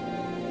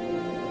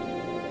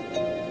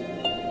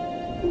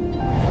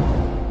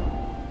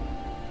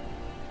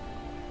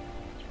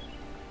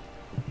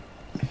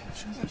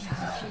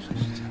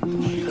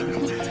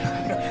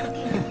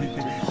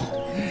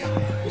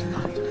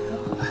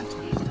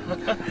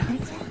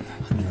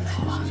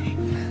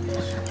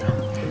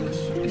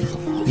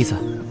妮子，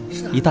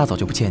一大早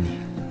就不见你，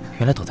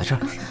原来躲在这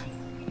儿。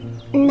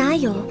哪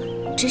有，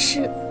只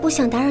是不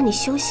想打扰你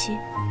休息。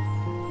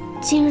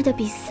今日的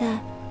比赛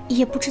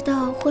也不知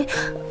道会……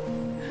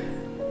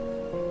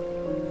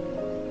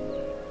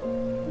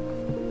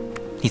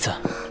妮子，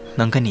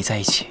能跟你在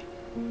一起，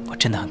我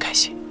真的很开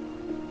心。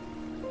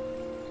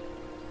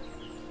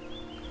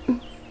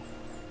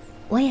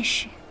我也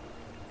是。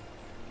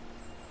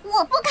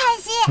我不开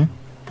心。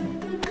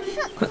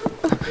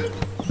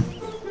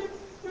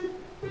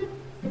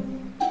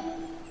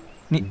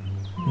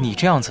你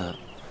这样子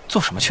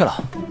做什么去了？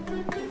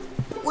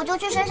我就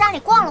去深山里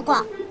逛了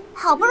逛，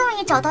好不容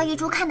易找到一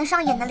株看得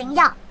上眼的灵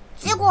药，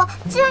结果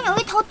竟然有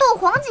一头斗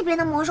皇级别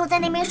的魔兽在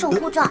那边守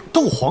护着。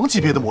斗皇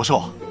级别的魔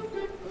兽？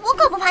我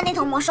可不怕那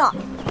头魔兽，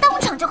当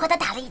场就和他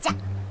打了一架，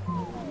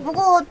不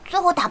过最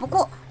后打不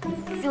过，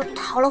就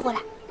逃了回来。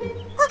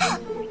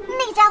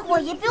那家伙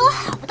也比我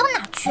好不到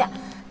哪去，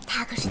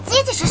他可是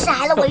结结实实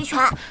挨了我一拳，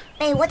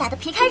被我打得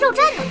皮开肉绽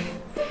呢。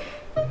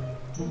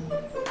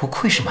不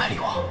愧是蛮力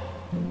王，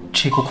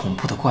这个恐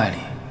怖的怪力，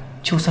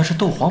就算是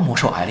斗皇魔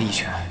兽挨了一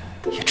拳，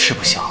也吃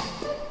不消。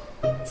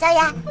小野，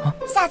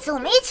下次我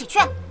们一起去，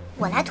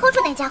我来拖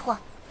住那家伙，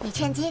你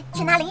趁机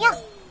去拿灵药。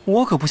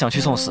我可不想去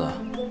送死，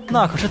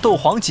那可是斗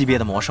皇级别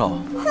的魔兽。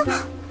哼，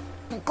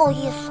不够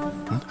意思。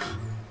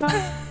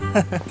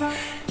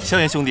萧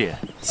炎兄弟，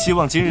希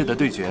望今日的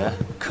对决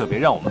可别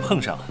让我们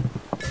碰上了，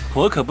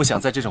我可不想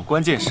在这种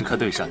关键时刻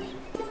对上你。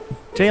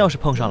真要是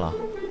碰上了，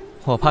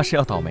我怕是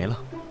要倒霉了。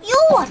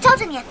有我罩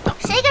着你，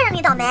谁敢让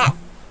你倒霉？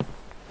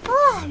哦，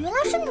原来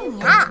是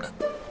你啊！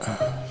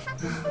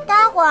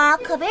待会儿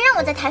可别让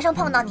我在台上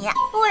碰到你，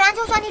不然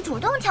就算你主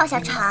动跳下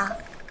场，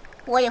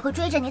我也会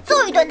追着你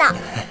揍一顿的。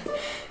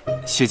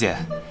学姐，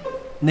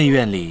内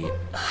院里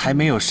还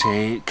没有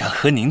谁敢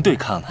和您对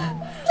抗呢。算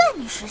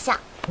你识相。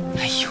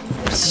哎呦，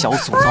小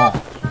祖宗，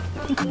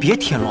你可别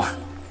添乱。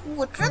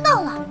我知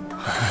道了。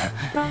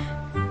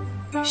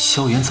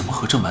萧炎怎么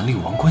和这蛮力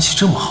王关系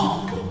这么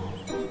好？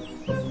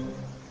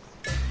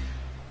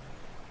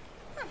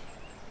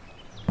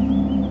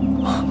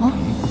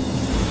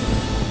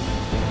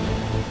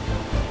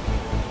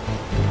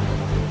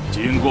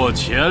经过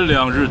前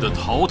2日的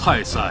淘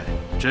汰赛，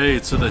这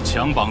次的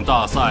强榜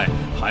大赛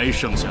还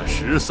剩下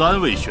13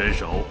位选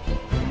手。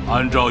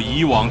按照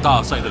以往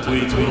大赛的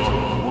规则，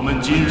我们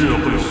今日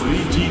会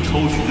随机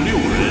抽取6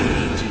人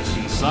进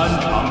行3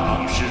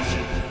场比试。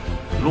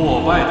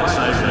落败的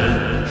3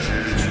人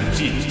失去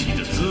晋级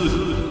的资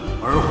格，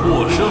而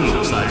获胜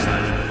的3人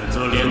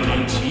则连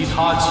同其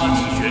他7名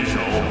选手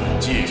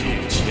进入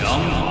强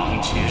榜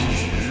前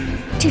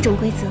10。这种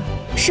规则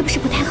是不是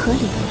不太合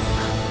理？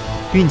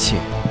运气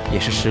也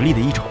是实力的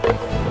一种。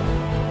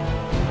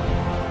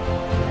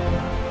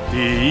第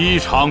1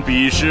场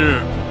比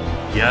试，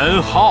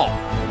严浩，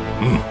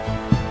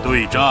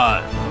对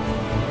战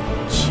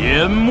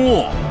钱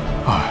默。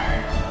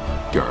唉，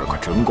第2个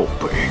真够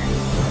背。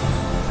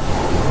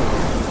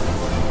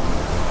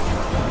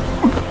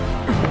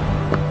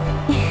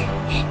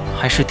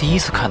还是第1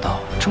次看到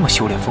这么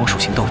修炼风属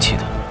性斗气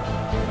的。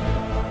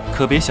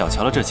可别小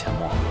瞧了这钱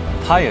默，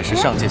他也是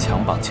上届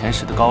强榜前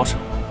10的高手。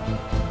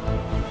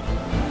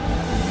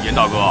严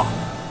大哥，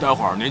待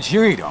会儿您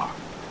轻一点，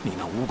你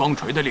那无钢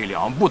锤的力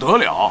量不得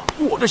了，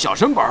我的小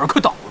身板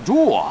可挡不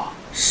住啊！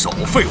少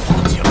废话，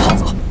铁胖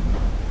子，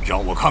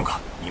让我看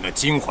看你那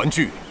金环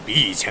锯比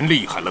以前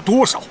厉害了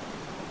多少。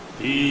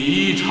第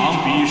1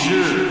场比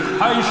试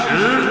开始。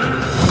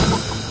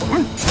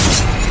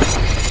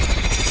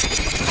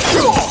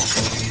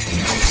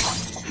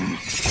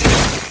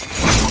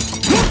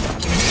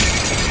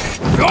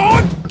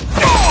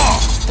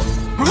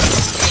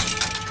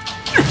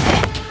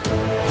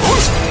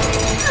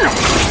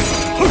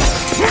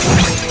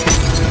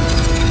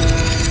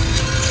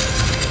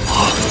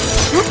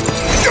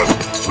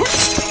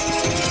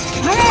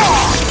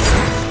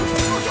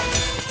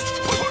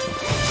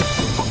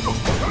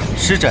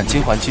施展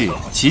金环锯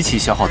极其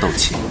消耗斗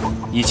气，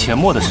以钱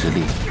默的实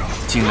力，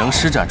仅能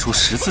施展出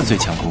10次最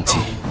强攻击。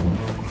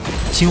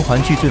金环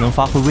锯最能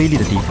发挥威力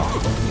的地方，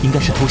应该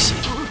是偷袭。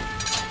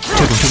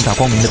这种正大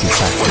光明的比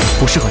赛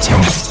不适合钱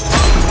默，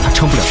他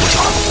撑不了多久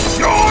了。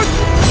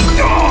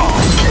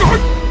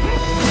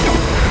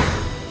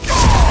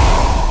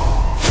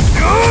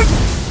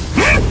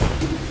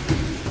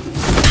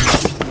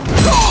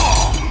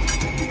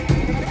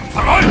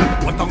再来，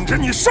我等着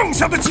你剩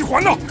下的几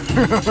环呢！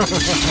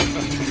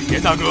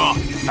严大哥，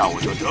那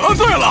我就得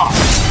罪了。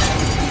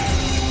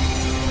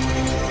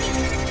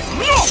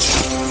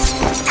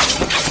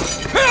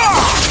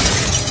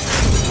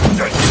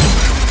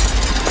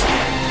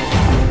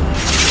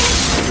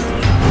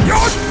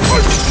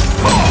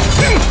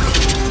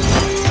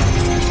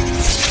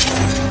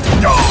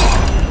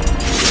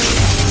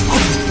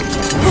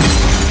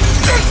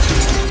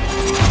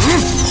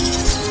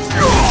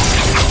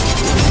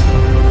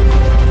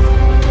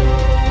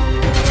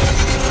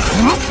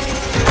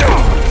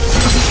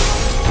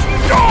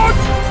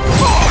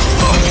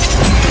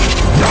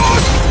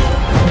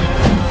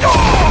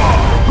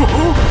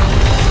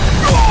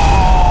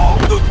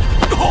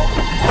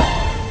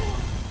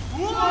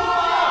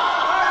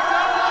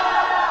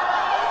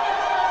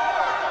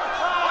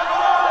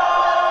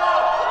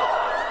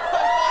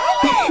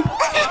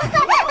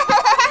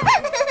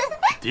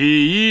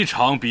第1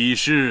场比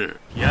试，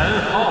严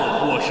浩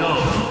获胜。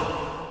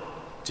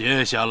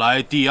接下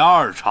来第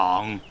2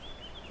场，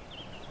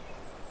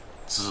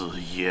紫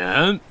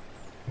妍。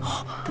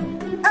哦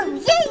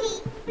耶！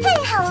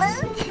太好了！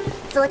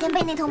昨天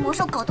被那头魔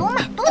兽搞得我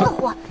满肚子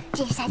火，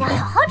这下要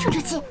好好出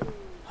出气。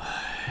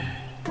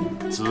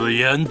紫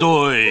妍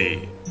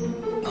队，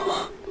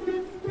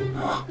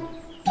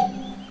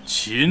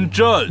秦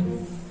震。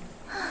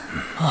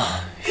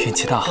运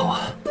气大好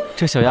啊！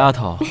这小丫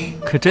头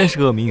可真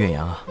是恶名远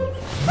扬啊！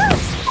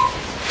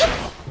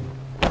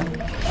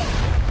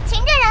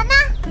秦震人呢？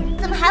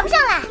怎么还不上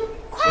来？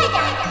快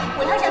点，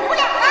我要忍不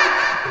了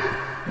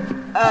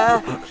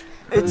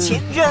了！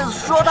秦震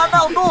说他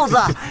闹肚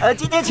子，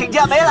今天请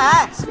假没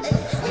来。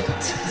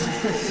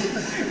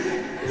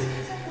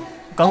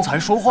刚才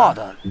说话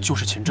的就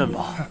是秦震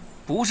吧？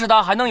不是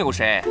他还能有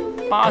谁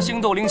？8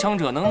星斗灵强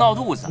者能闹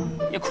肚子，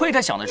也亏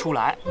他想得出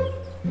来。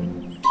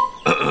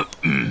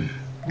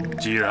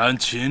既然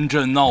秦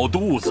震闹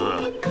肚子，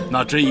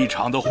那这一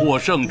场的获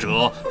胜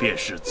者便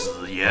是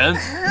紫妍。气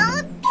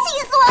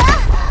死我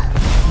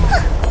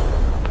了！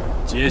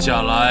接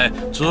下来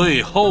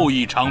最后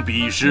一场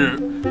比试，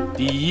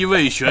第1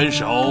位选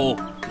手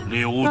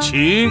柳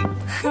晴。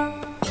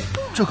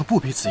这可不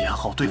比紫妍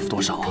好对付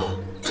多少啊！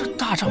这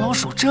大长老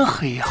手真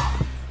黑呀！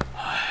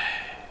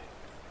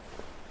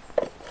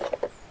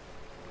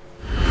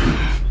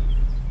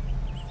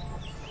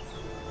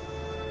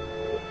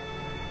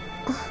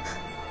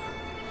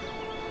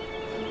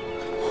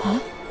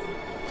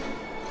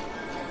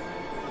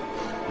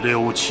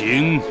柳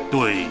晴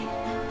对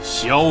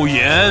萧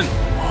炎。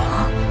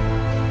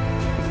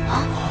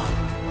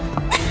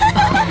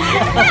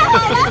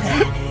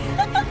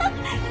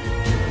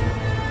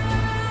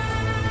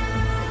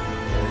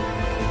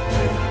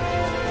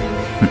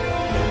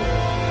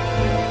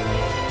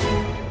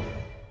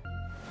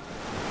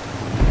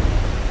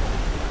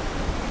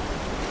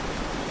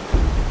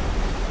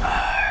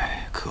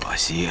可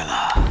惜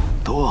了，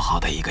多好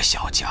的一个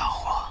小家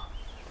伙！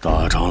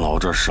大长老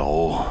这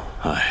手，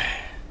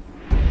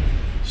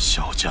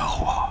小家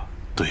伙，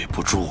对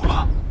不住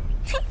了。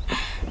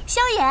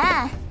萧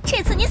炎，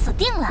这次你死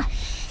定了，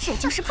这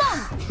就是报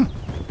了。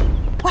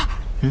喂，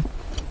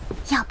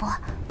要不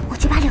我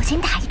就把柳琴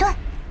打一顿，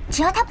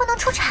只要他不能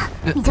出场，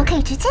你就可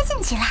以直接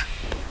晋级了。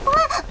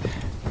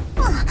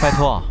拜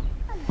托，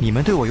你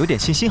们对我有点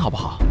信心好不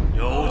好？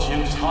有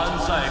请参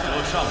赛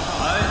者上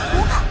台。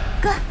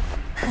哥，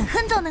狠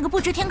狠揍那个不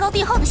知天高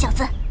地厚的小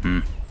子。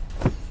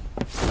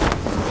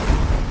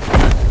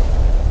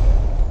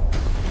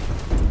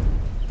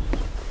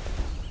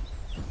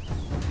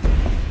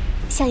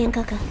萧炎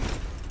哥哥，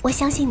我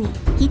相信你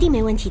一定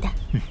没问题的。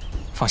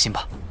放心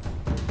吧。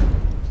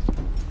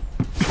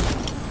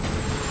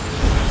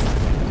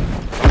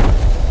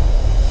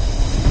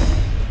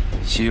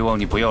希望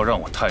你不要让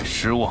我太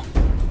失望。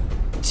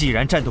既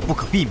然战斗不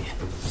可避免，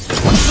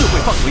我自会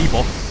放手一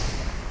搏。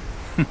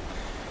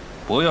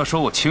不要说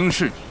我轻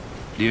视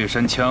你，猎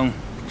山枪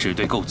只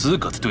对够资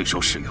格的对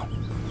手使用。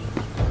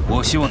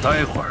我希望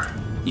待会儿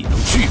你能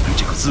具备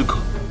这个资格。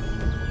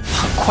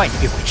很快你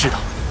便会知道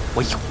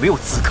我有没有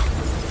资格。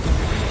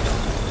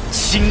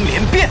青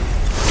莲变。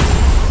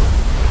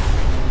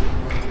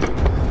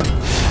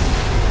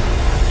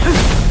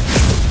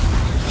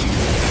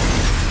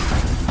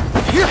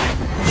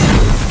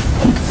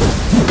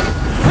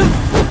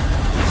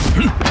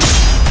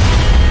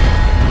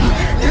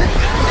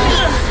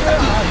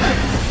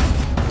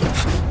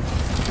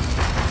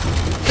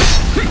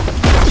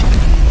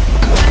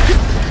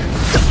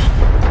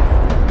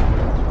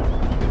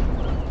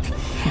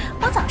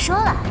我早说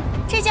了，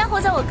这家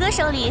伙在我哥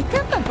手里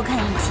根本不堪一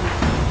击。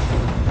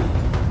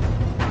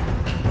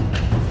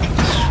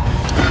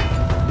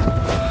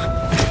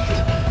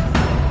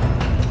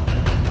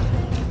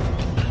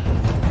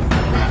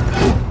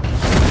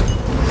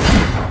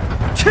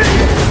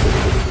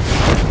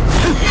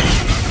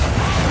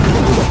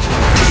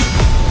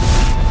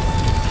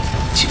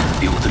竟然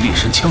比我的猎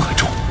山枪还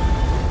重，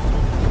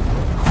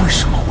为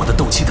什么我的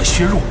斗气在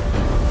削弱？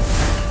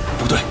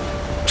不对，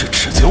这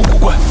尺子有古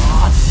怪。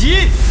阿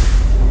吉，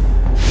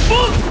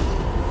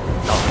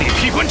大力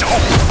劈关爪。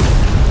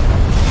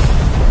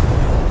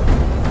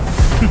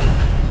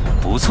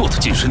不错的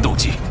近身斗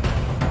技，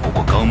不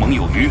过刚猛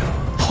有余，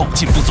后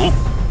劲不足。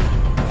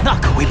那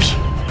可未必。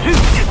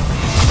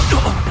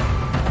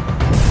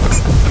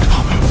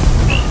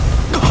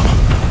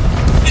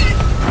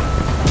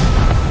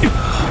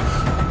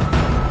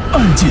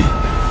安静！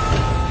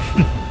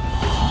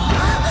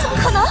怎么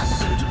可能？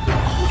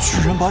居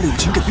然把柳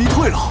琴给逼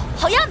退了！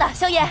好样的，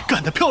萧炎！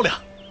干得漂亮！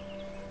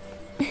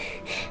果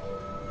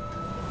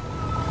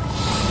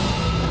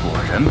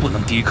然不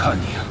能低看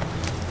你啊！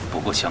不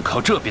过想靠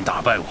这边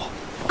打败我，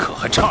可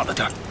还差了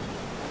点儿。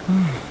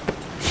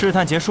试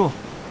探结束，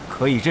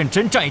可以认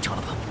真战一场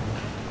了吧？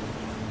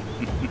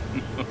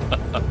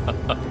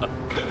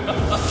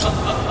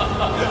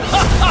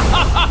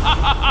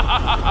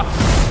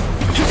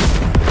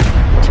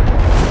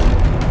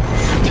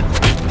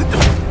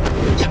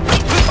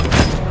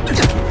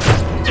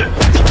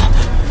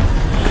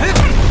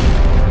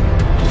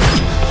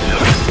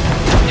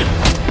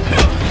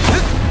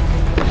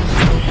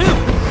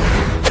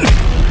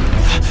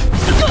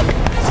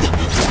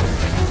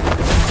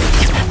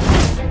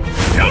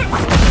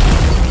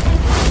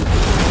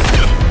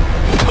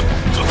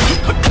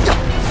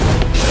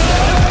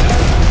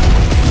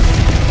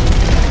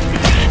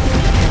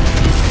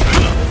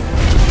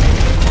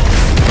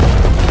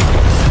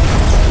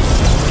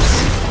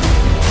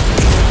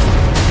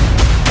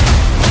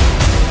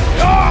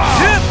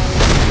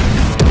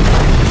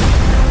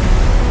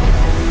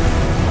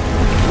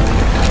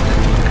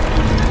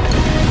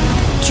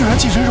居然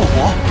近身肉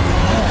搏！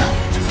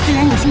虽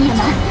然有些野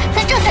蛮，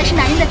但这才是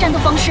男人的战斗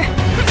方式。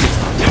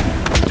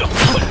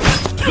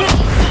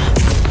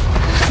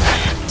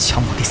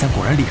强榜第3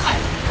果然厉害，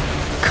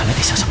看来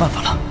得想想办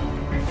法了。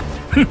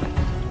哼，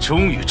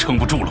终于撑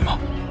不住了吗？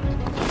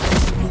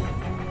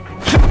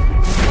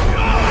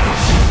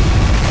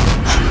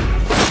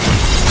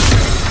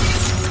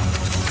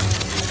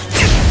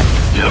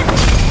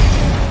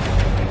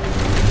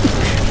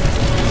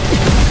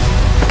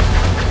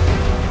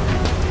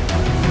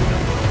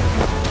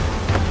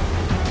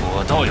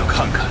我倒要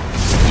看看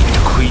你这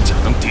盔甲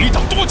能抵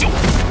挡多久。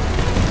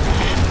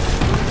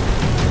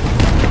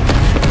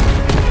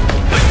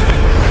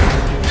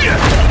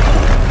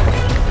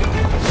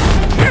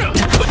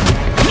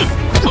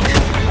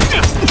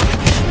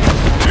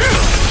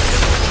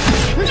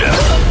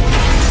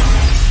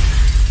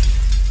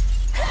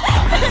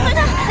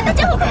那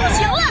家伙快不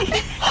行了！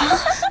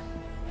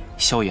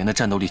萧炎的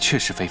战斗力确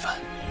实非凡，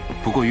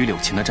不过与柳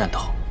琴的战斗，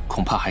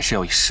恐怕还是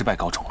要以失败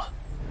告终了。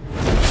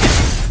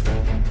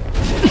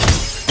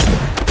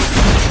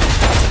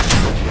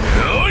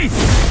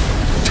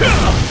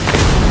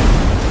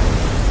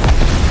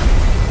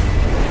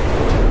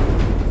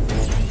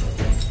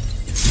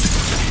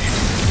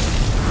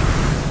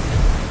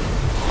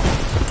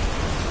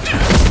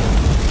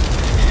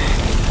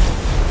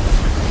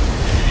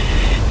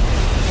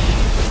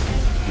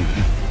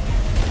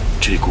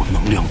这股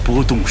能量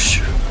波动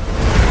时，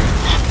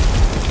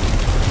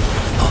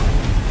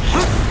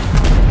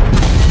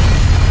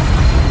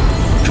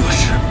这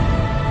是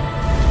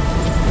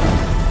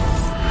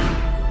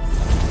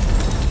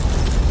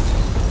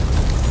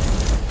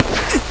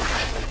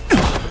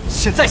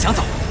现在想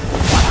走，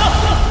完了！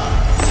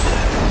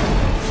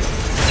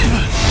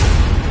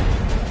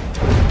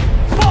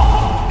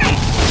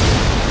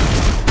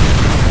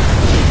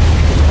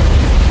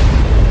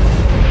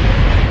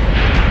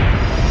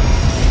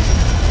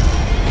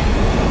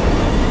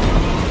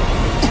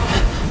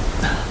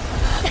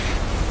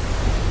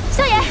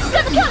萧炎，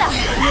干得漂亮！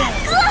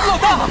哥，老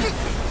大！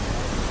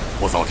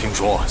我早听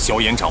说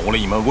萧炎掌握了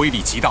一门威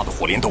力极大的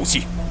火莲斗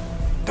技，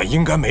但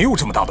应该没有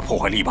这么大的破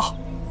坏力吧？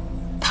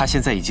他现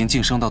在已经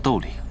晋升到斗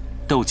灵，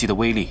斗技的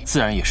威力自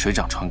然也水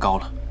涨船高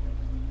了。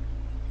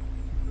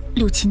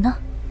柳琴呢？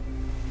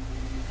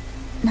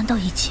难道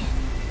以前？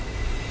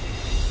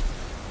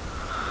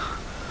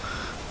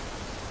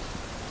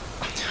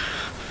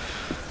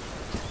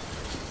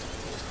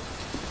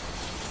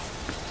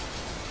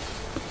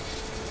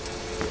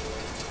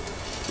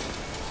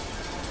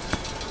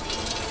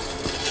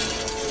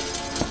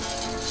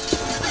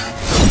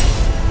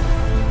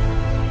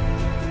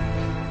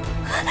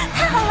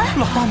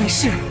老大没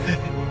事。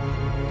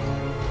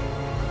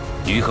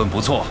你很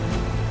不错，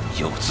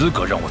有资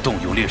格让我动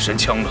用猎神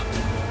枪了。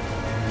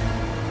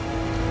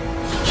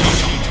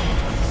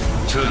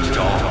这一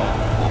招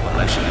我本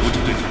来是留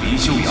着对付林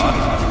修崖的，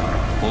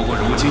不过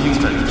如今用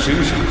在你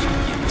身上，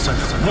也不算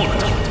是没了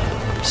他。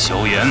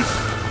萧炎，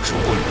如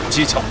果你能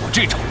接下我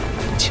这招，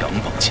强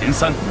榜前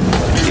3，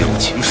柳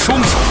琴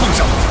双手奉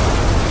上。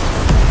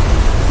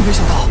没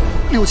想到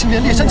柳琴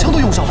连猎山枪都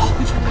用上了，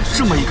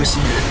这么一个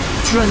新人，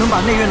居然能把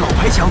内院老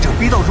牌强者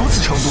逼到如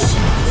此程度，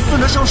算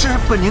得上是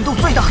本年度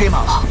最大黑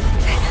马了。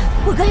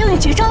我刚用了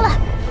绝招了，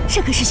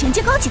这可是玄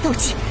阶高级斗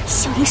技，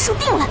萧炎输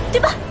定了，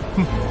对吧？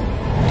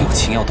柳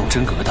琴要动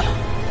真格的了，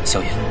萧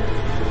炎，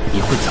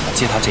你会怎么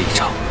接他这一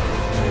招？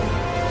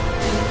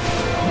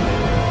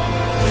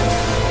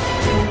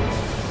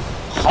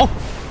好，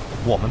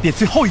我们便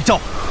最后一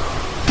招，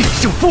定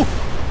胜负。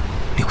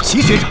柳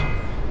琴学长，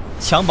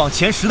强榜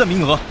前10的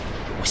名额，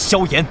我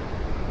萧炎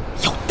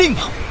要定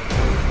了。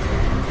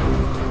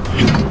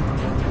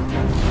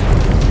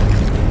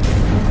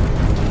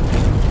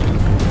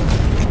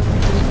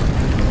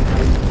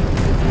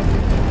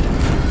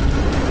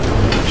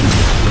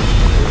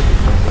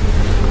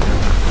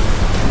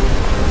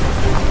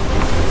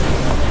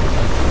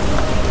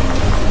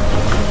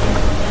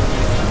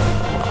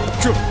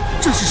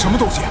这是什么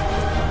斗技？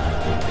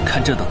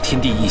看这等天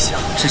地异象，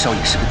至少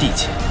也是个地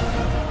界。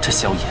这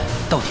萧炎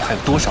到底还有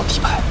多少底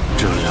牌？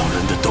这2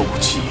人的斗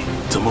技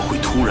怎么会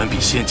突然比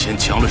先前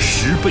强了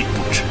10倍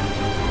不止？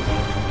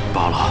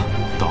罢了，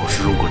到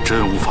时如果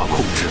真无法控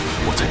制，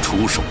我再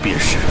出手便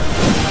是。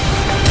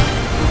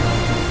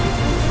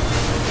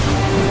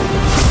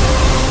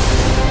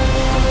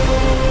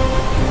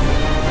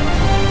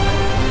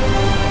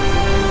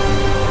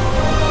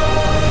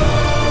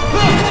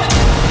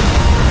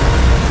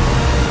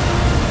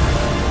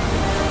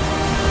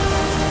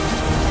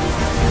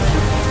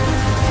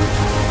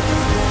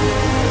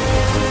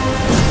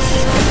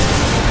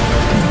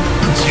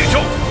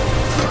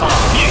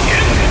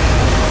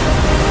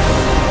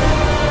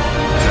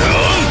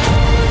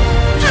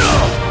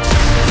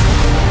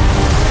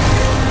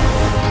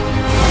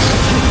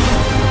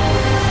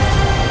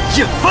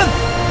剑分，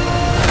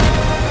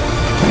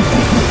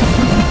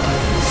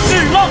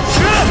巨浪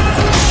石，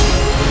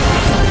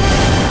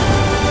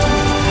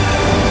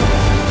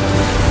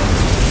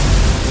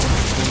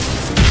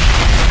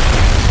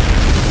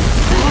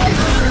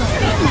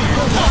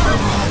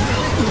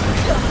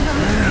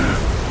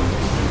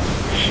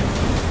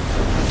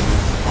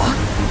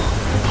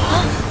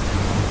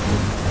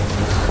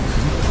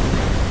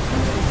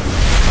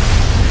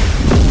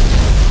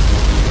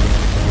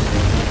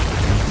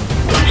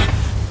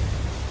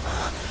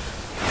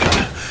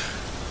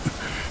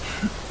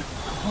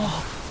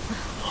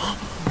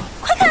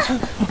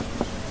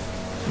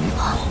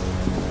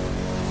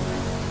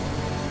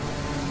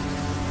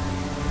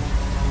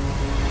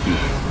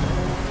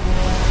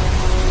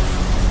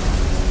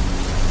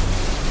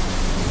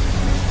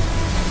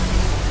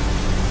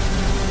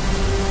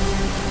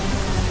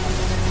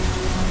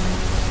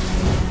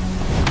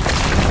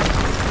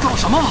搞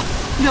什么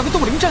？2个斗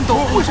灵战斗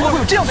为什么会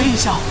有这样的异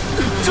象？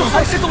这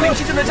还是斗灵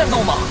之间的战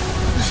斗吗？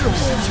是。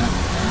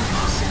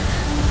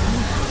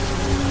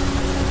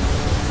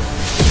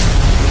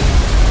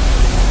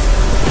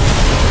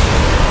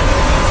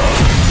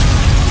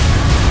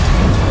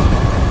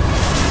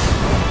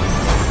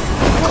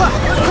快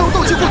用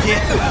斗气护体！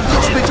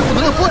要是被这股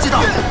能量波及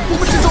到，我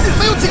们之中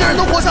没有几个人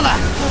能活下来。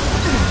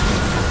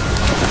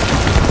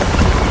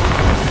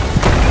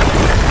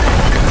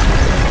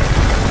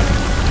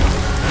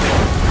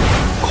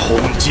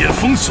空间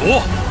封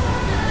锁，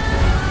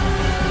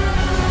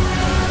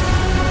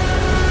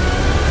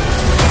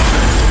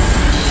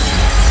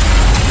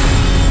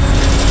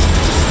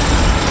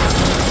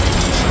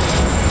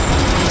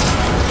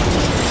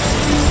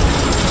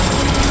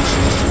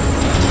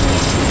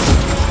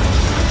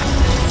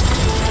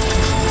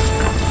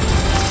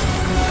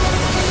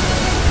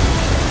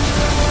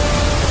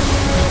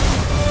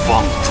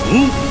放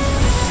逐。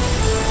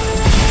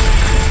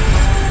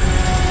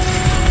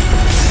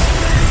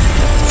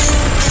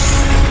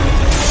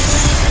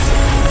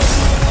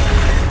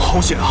好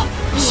险啊！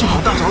幸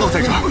好大长老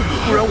在这儿，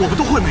不然我们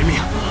都会没命。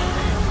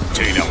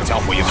这两个家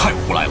伙也太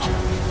胡来了，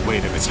为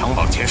了个强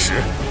榜前10，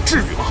至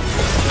于吗？